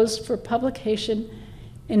proposed for publication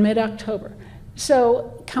in mid-October.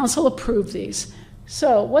 So council approved these.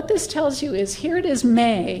 So what this tells you is here it is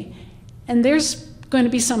May, and there's going to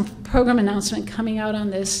be some program announcement coming out on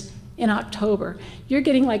this in October. You're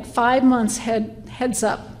getting like 5 months heads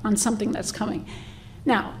up on something that's coming.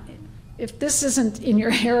 Now, if this isn't in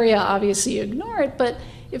your area, obviously you ignore it, but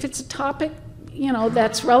if it's a topic,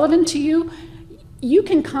 that's relevant to you, you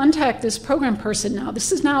can contact this program person now.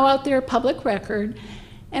 This is now out there, public record,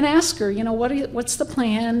 and ask her, what's the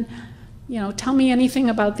plan? Tell me anything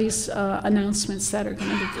about these announcements that are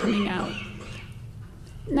going to be coming out.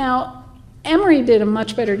 Now, Emory did a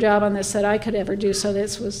much better job on this than I could ever do, so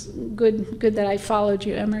this was good that I followed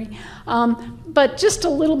you, Emory. But just a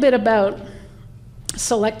little bit about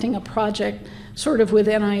selecting a project sort of with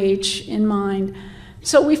NIH in mind.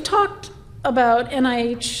 So we've talked about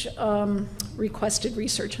NIH requested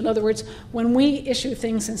research. In other words, when we issue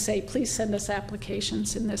things and say, please send us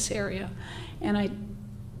applications in this area, and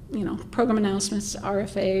program announcements,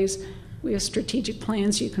 RFAs, we have strategic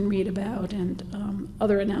plans you can read about, and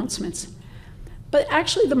other announcements. But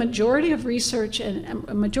actually the majority of research and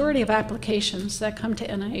a majority of applications that come to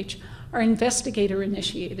NIH are investigator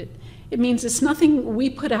initiated. It means it's nothing we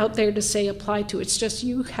put out there to say apply to. It's just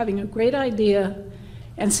you having a great idea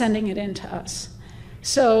and sending it in to us.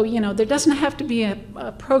 So, there doesn't have to be a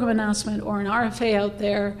program announcement or an RFA out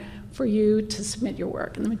there for you to submit your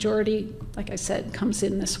work. And the majority, like I said, comes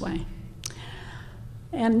in this way.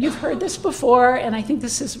 And you've heard this before, and I think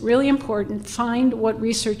this is really important. Find what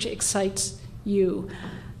research excites you.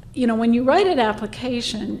 When you write an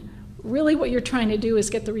application, really what you're trying to do is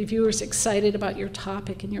get the reviewers excited about your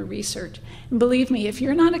topic and your research. And believe me, if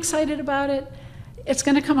you're not excited about it, it's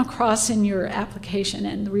going to come across in your application,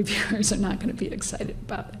 and the reviewers are not going to be excited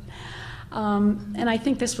about it. And I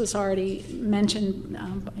think this was already mentioned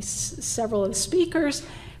by several of the speakers.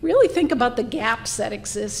 Really think about the gaps that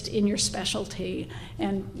exist in your specialty.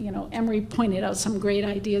 And, Emory pointed out some great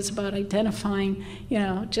ideas about identifying,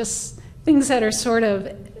 just things that are sort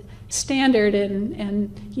of standard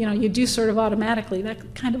and you do sort of automatically. That's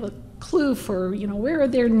kind of a clue for, where are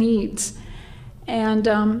their needs. And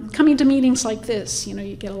coming to meetings like this,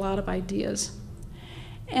 you get a lot of ideas.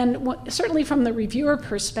 And certainly from the reviewer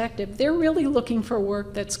perspective, they're really looking for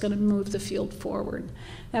work that's going to move the field forward.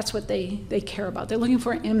 That's what they care about. They're looking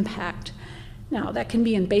for impact. Now, that can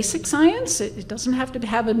be in basic science. It doesn't have to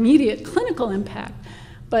have immediate clinical impact,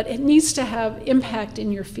 but it needs to have impact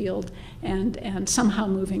in your field and somehow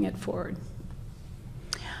moving it forward.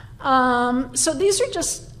 So these are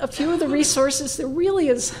just a few of the resources. There really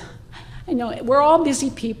is, I know we're all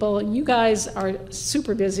busy people, and you guys are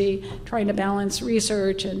super busy trying to balance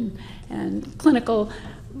research and clinical,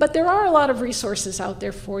 but there are a lot of resources out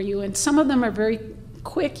there for you, and some of them are very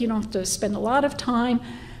quick. You don't have to spend a lot of time.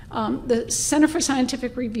 The Center for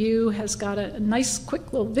Scientific Review has got a nice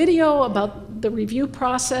quick little video about the review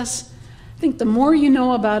process. I think the more you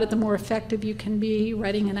know about it, the more effective you can be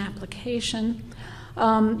writing an application.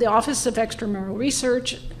 The Office of Extramural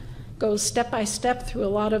Research goes step by step through a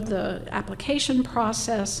lot of the application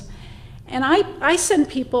process. And I send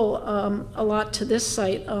people a lot to this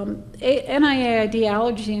site. NIH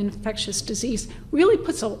Allergy and Infectious Disease really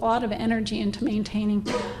puts a lot of energy into maintaining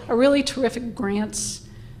a really terrific grants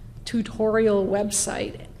tutorial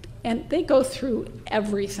website. And they go through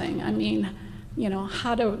everything. I mean,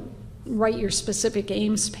 how to write your specific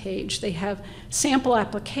aims page. They have sample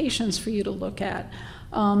applications for you to look at.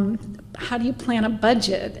 How do you plan a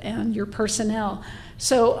budget and your personnel?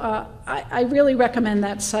 So I really recommend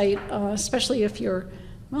that site, especially if you're,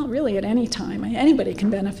 well, really at any time. Anybody can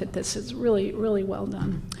benefit this. It's really, really well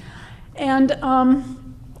done. And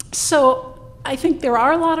so I think there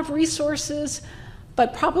are a lot of resources,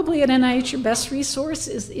 but probably at NIH your best resource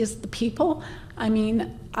is the people. I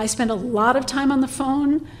mean, I spend a lot of time on the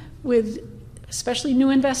phone with especially new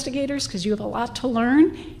investigators, because you have a lot to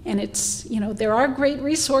learn, and it's, there are great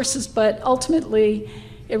resources, but ultimately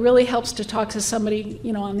it really helps to talk to somebody,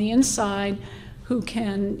 on the inside who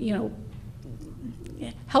can,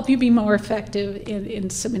 help you be more effective in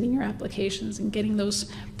submitting your applications and getting those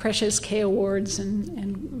precious K awards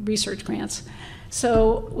and research grants.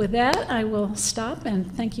 So with that, I will stop and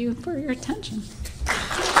thank you for your attention.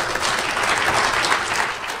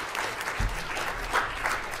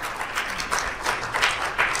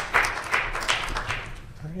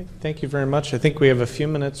 Thank you very much. I think we have a few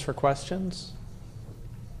minutes for questions.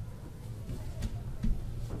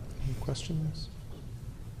 Any questions?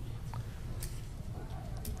 All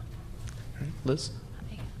right, Liz?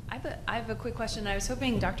 I have a quick question. I was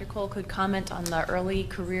hoping Dr. Cole could comment on the early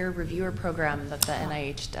career reviewer program that the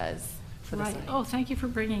NIH does for the site. Oh, thank you for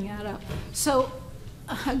bringing that up. So,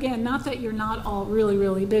 again, not that you're not all really,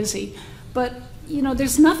 really busy, but,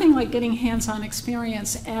 there's nothing like getting hands-on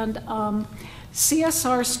experience. And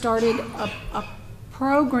CSR started a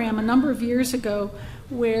program a number of years ago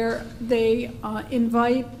where they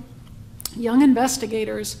invite young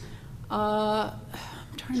investigators. I'm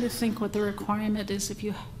trying to think what the requirement is. If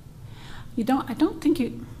I'm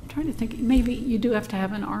trying to think, maybe you do have to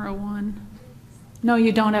have an R01. No,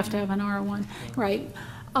 you don't have to have an R01, right?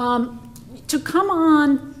 To come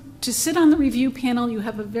on, to sit on the review panel, you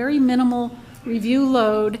have a very minimal review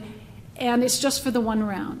load, and it's just for the one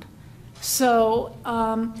round. So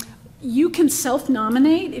you can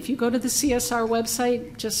self-nominate. If you go to the CSR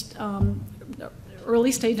website, just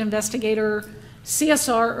early stage investigator,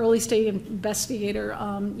 CSR early stage investigator,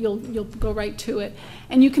 you'll go right to it.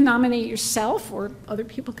 And you can nominate yourself, or other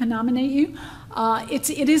people can nominate you.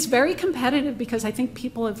 It is very competitive, because I think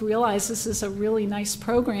people have realized this is a really nice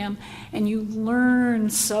program, and you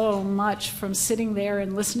learn so much from sitting there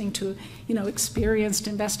and listening to experienced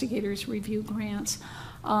investigators review grants.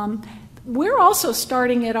 we're also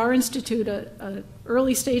starting at our institute a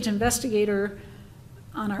early stage investigator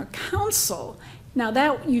on our council. Now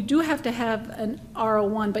that you do have to have an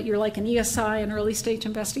R01, but you're like an ESI, an early stage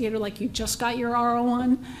investigator, like you just got your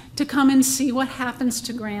R01, to come and see what happens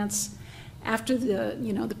to grants after the,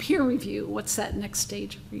 the peer review. What's that next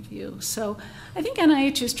stage of review? So I think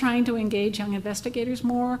NIH is trying to engage young investigators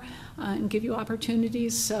more and give you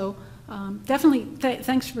opportunities. So definitely,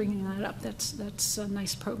 thanks for bringing that up. That's a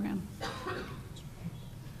nice program.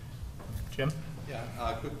 Jim?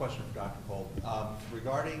 Yeah, quick question for Dr. Cole.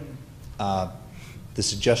 Regarding the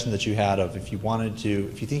suggestion that you had of if you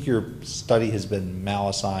think your study has been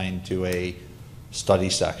malassigned to a study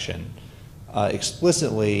section,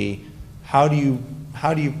 explicitly, we're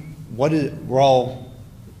all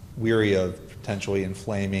weary of potentially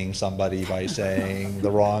inflaming somebody by saying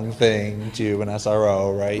the wrong thing to an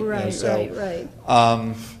SRO, right? Right.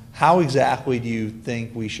 How exactly do you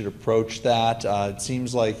think we should approach that? It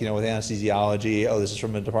seems like, with anesthesiology, this is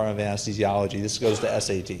from the Department of Anesthesiology, this goes to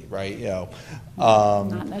SAT, right?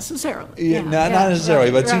 Not necessarily. Not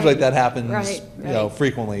necessarily, but it seems like that happens, Right.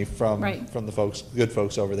 frequently from the good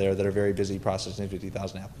folks over there that are very busy processing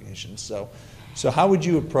 50,000 applications. So how would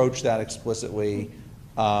you approach that explicitly?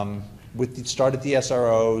 Start at the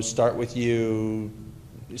SRO, start with the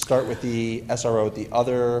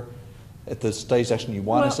SRO at the study section you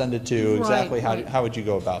want to send it to. Exactly how would you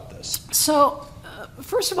go about this? So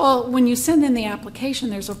first of all, when you send in the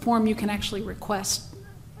application, there's a form you can actually request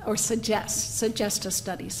or suggest a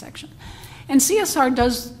study section. And CSR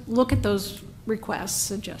does look at those requests,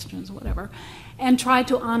 suggestions, whatever, and try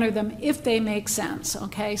to honor them if they make sense,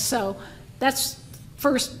 okay? So that's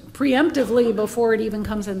first, preemptively, before it even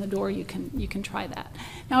comes in the door, you can try that.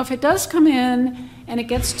 Now, if it does come in and it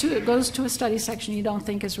goes to a study section you don't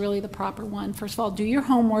think is really the proper one, first of all, do your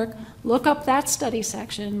homework, look up that study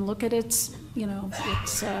section, look at its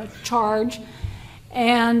charge,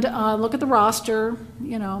 and look at the roster,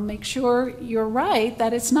 make sure you're right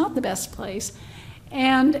that it's not the best place.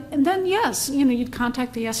 And then, yes, you'd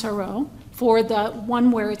contact the SRO for the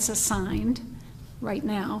one where it's assigned right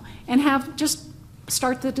now and just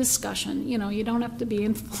start the discussion. You don't have to be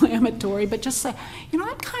inflammatory, but just say,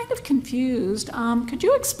 I'm kind of confused. Could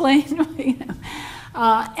you explain?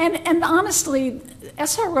 And honestly,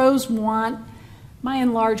 SROs by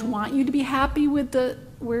and large, want you to be happy with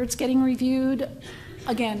where it's getting reviewed.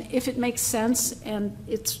 Again, if it makes sense and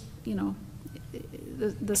it's,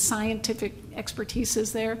 the scientific expertise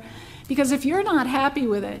is there. Because if you're not happy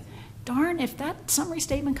with it, darn, if that summary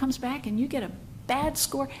statement comes back and you get a bad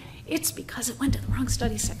score, it's because it went to the wrong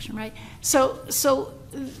study section, right? So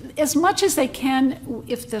as much as they can,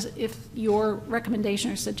 if your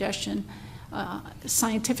recommendation or suggestion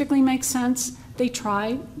scientifically makes sense, they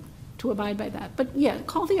try to abide by that. But yeah,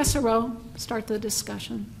 call the SRO, start the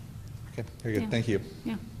discussion. Okay, very good. Thank you.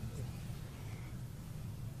 Yeah.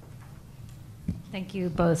 Thank you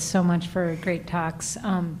both so much for great talks.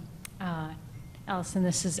 Alison,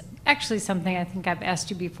 this is actually something I think I've asked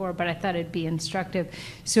you before, but I thought it'd be instructive.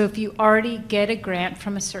 So if you already get a grant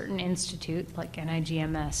from a certain institute, like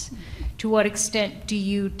NIGMS, to what extent do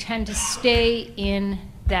you tend to stay in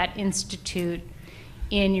that institute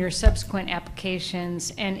in your subsequent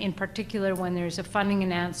applications, and in particular when there's a funding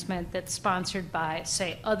announcement that's sponsored by,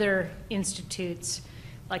 say, other institutes?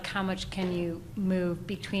 Like, how much can you move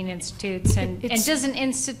between institutes? And does an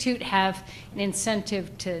institute have an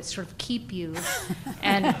incentive to sort of keep you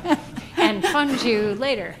and fund you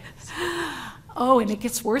later? Oh, and it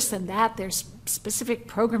gets worse than that. There's specific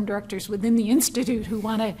program directors within the institute who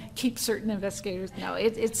want to keep certain investigators. No,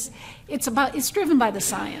 it's driven by the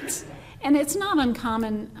science, and it's not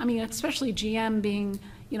uncommon. I mean, especially GM being,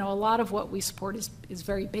 a lot of what we support is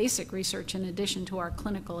very basic research in addition to our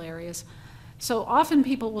clinical areas. So often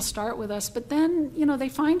people will start with us, but then, they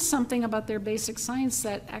find something about their basic science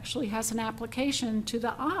that actually has an application to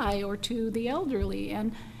the eye or to the elderly,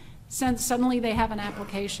 and suddenly they have an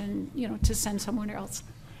application, to send somewhere else.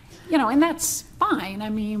 And that's fine.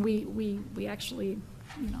 I mean, we actually,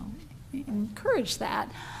 encourage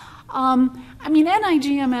that. I mean,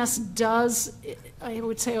 NIGMS does, I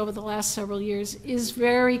would say over the last several years, is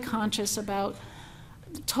very conscious about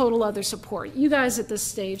total other support. You guys at this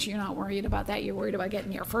stage, you're not worried about that. You're worried about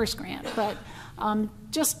getting your first grant. But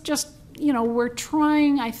we're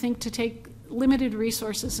trying, I think, to take limited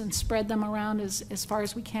resources and spread them around as far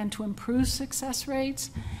as we can to improve success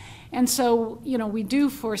rates. And so, we do,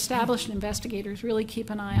 for established investigators, really keep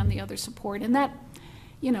an eye on the other support. And that,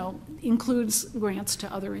 includes grants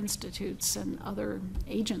to other institutes and other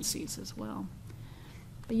agencies as well.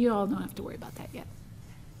 But you all don't have to worry about that yet.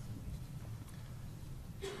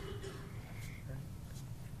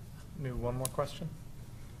 One more question?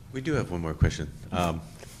 We do have one more question.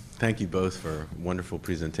 Thank you both for a wonderful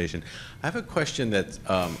presentation. I have a question that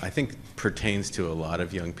I think pertains to a lot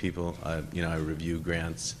of young people. You know, I review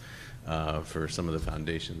grants for some of the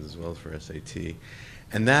foundations as well as for SAT.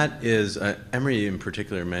 And that is, Emory in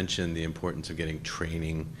particular mentioned the importance of getting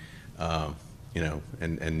training, you know,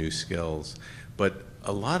 and new skills. But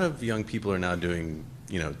a lot of young people are now doing,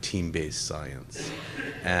 you know, team-based science.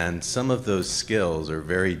 And some of those skills are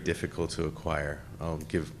very difficult to acquire. I'll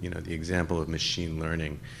give, you know, the example of machine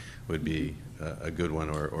learning would be a good one,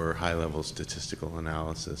 or high-level statistical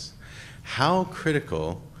analysis. How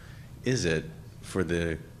critical is it for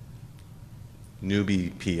the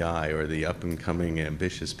newbie PI or the up-and-coming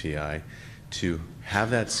ambitious PI to have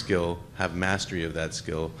that skill, have mastery of that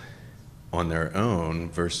skill on their own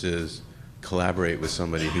versus collaborate with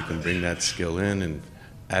somebody who can bring that skill in and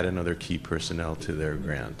add another key personnel to their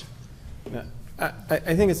grant?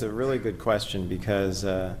 I think it's a really good question because,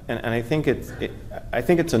 and I think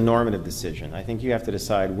it's a normative decision. I think you have to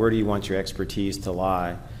decide where do you want your expertise to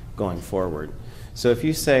lie going forward. So if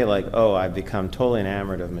you say like, oh, I've become totally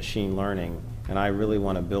enamored of machine learning and I really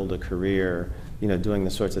want to build a career, you know, doing the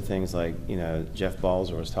sorts of things like, you know, Jeff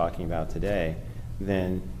Balzer was talking about today,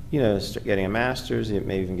 then, you know, getting a master's,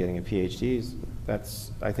 maybe even getting a PhD,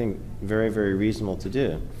 that's, I think, very, very reasonable to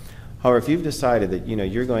do. However, if you've decided that, you know,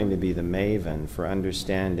 you're going to be the maven for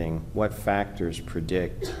understanding what factors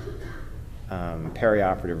predict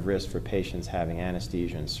perioperative risk for patients having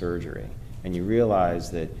anesthesia and surgery, and you realize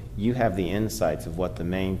that you have the insights of what the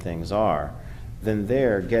main things are, then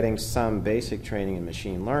getting some basic training in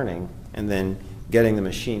machine learning and then getting the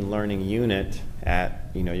machine learning unit at,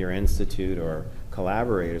 you know, your institute or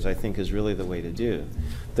collaborators, I think is really the way to do.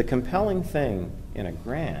 The compelling thing in a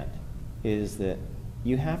grant is that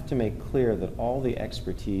you have to make clear that all the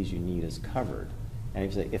expertise you need is covered. And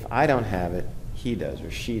if you say, if I don't have it, he does or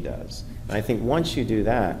she does. And I think once you do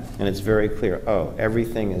that, and it's very clear, oh,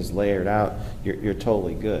 everything is layered out, you're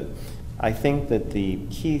totally good. I think that the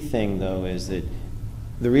key thing, though, is that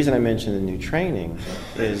the reason I mentioned the new training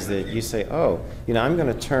is that you say, oh, you know, I'm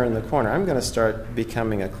going to turn the corner. I'm going to start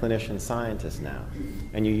becoming a clinician scientist now.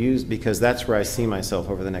 And you use, because that's where I see myself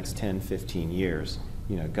over the next 10, 15 years,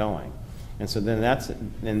 you know, going. And so then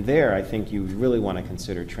and there I think you really want to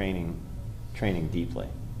consider training deeply.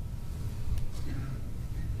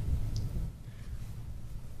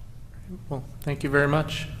 Well, thank you very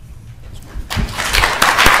much.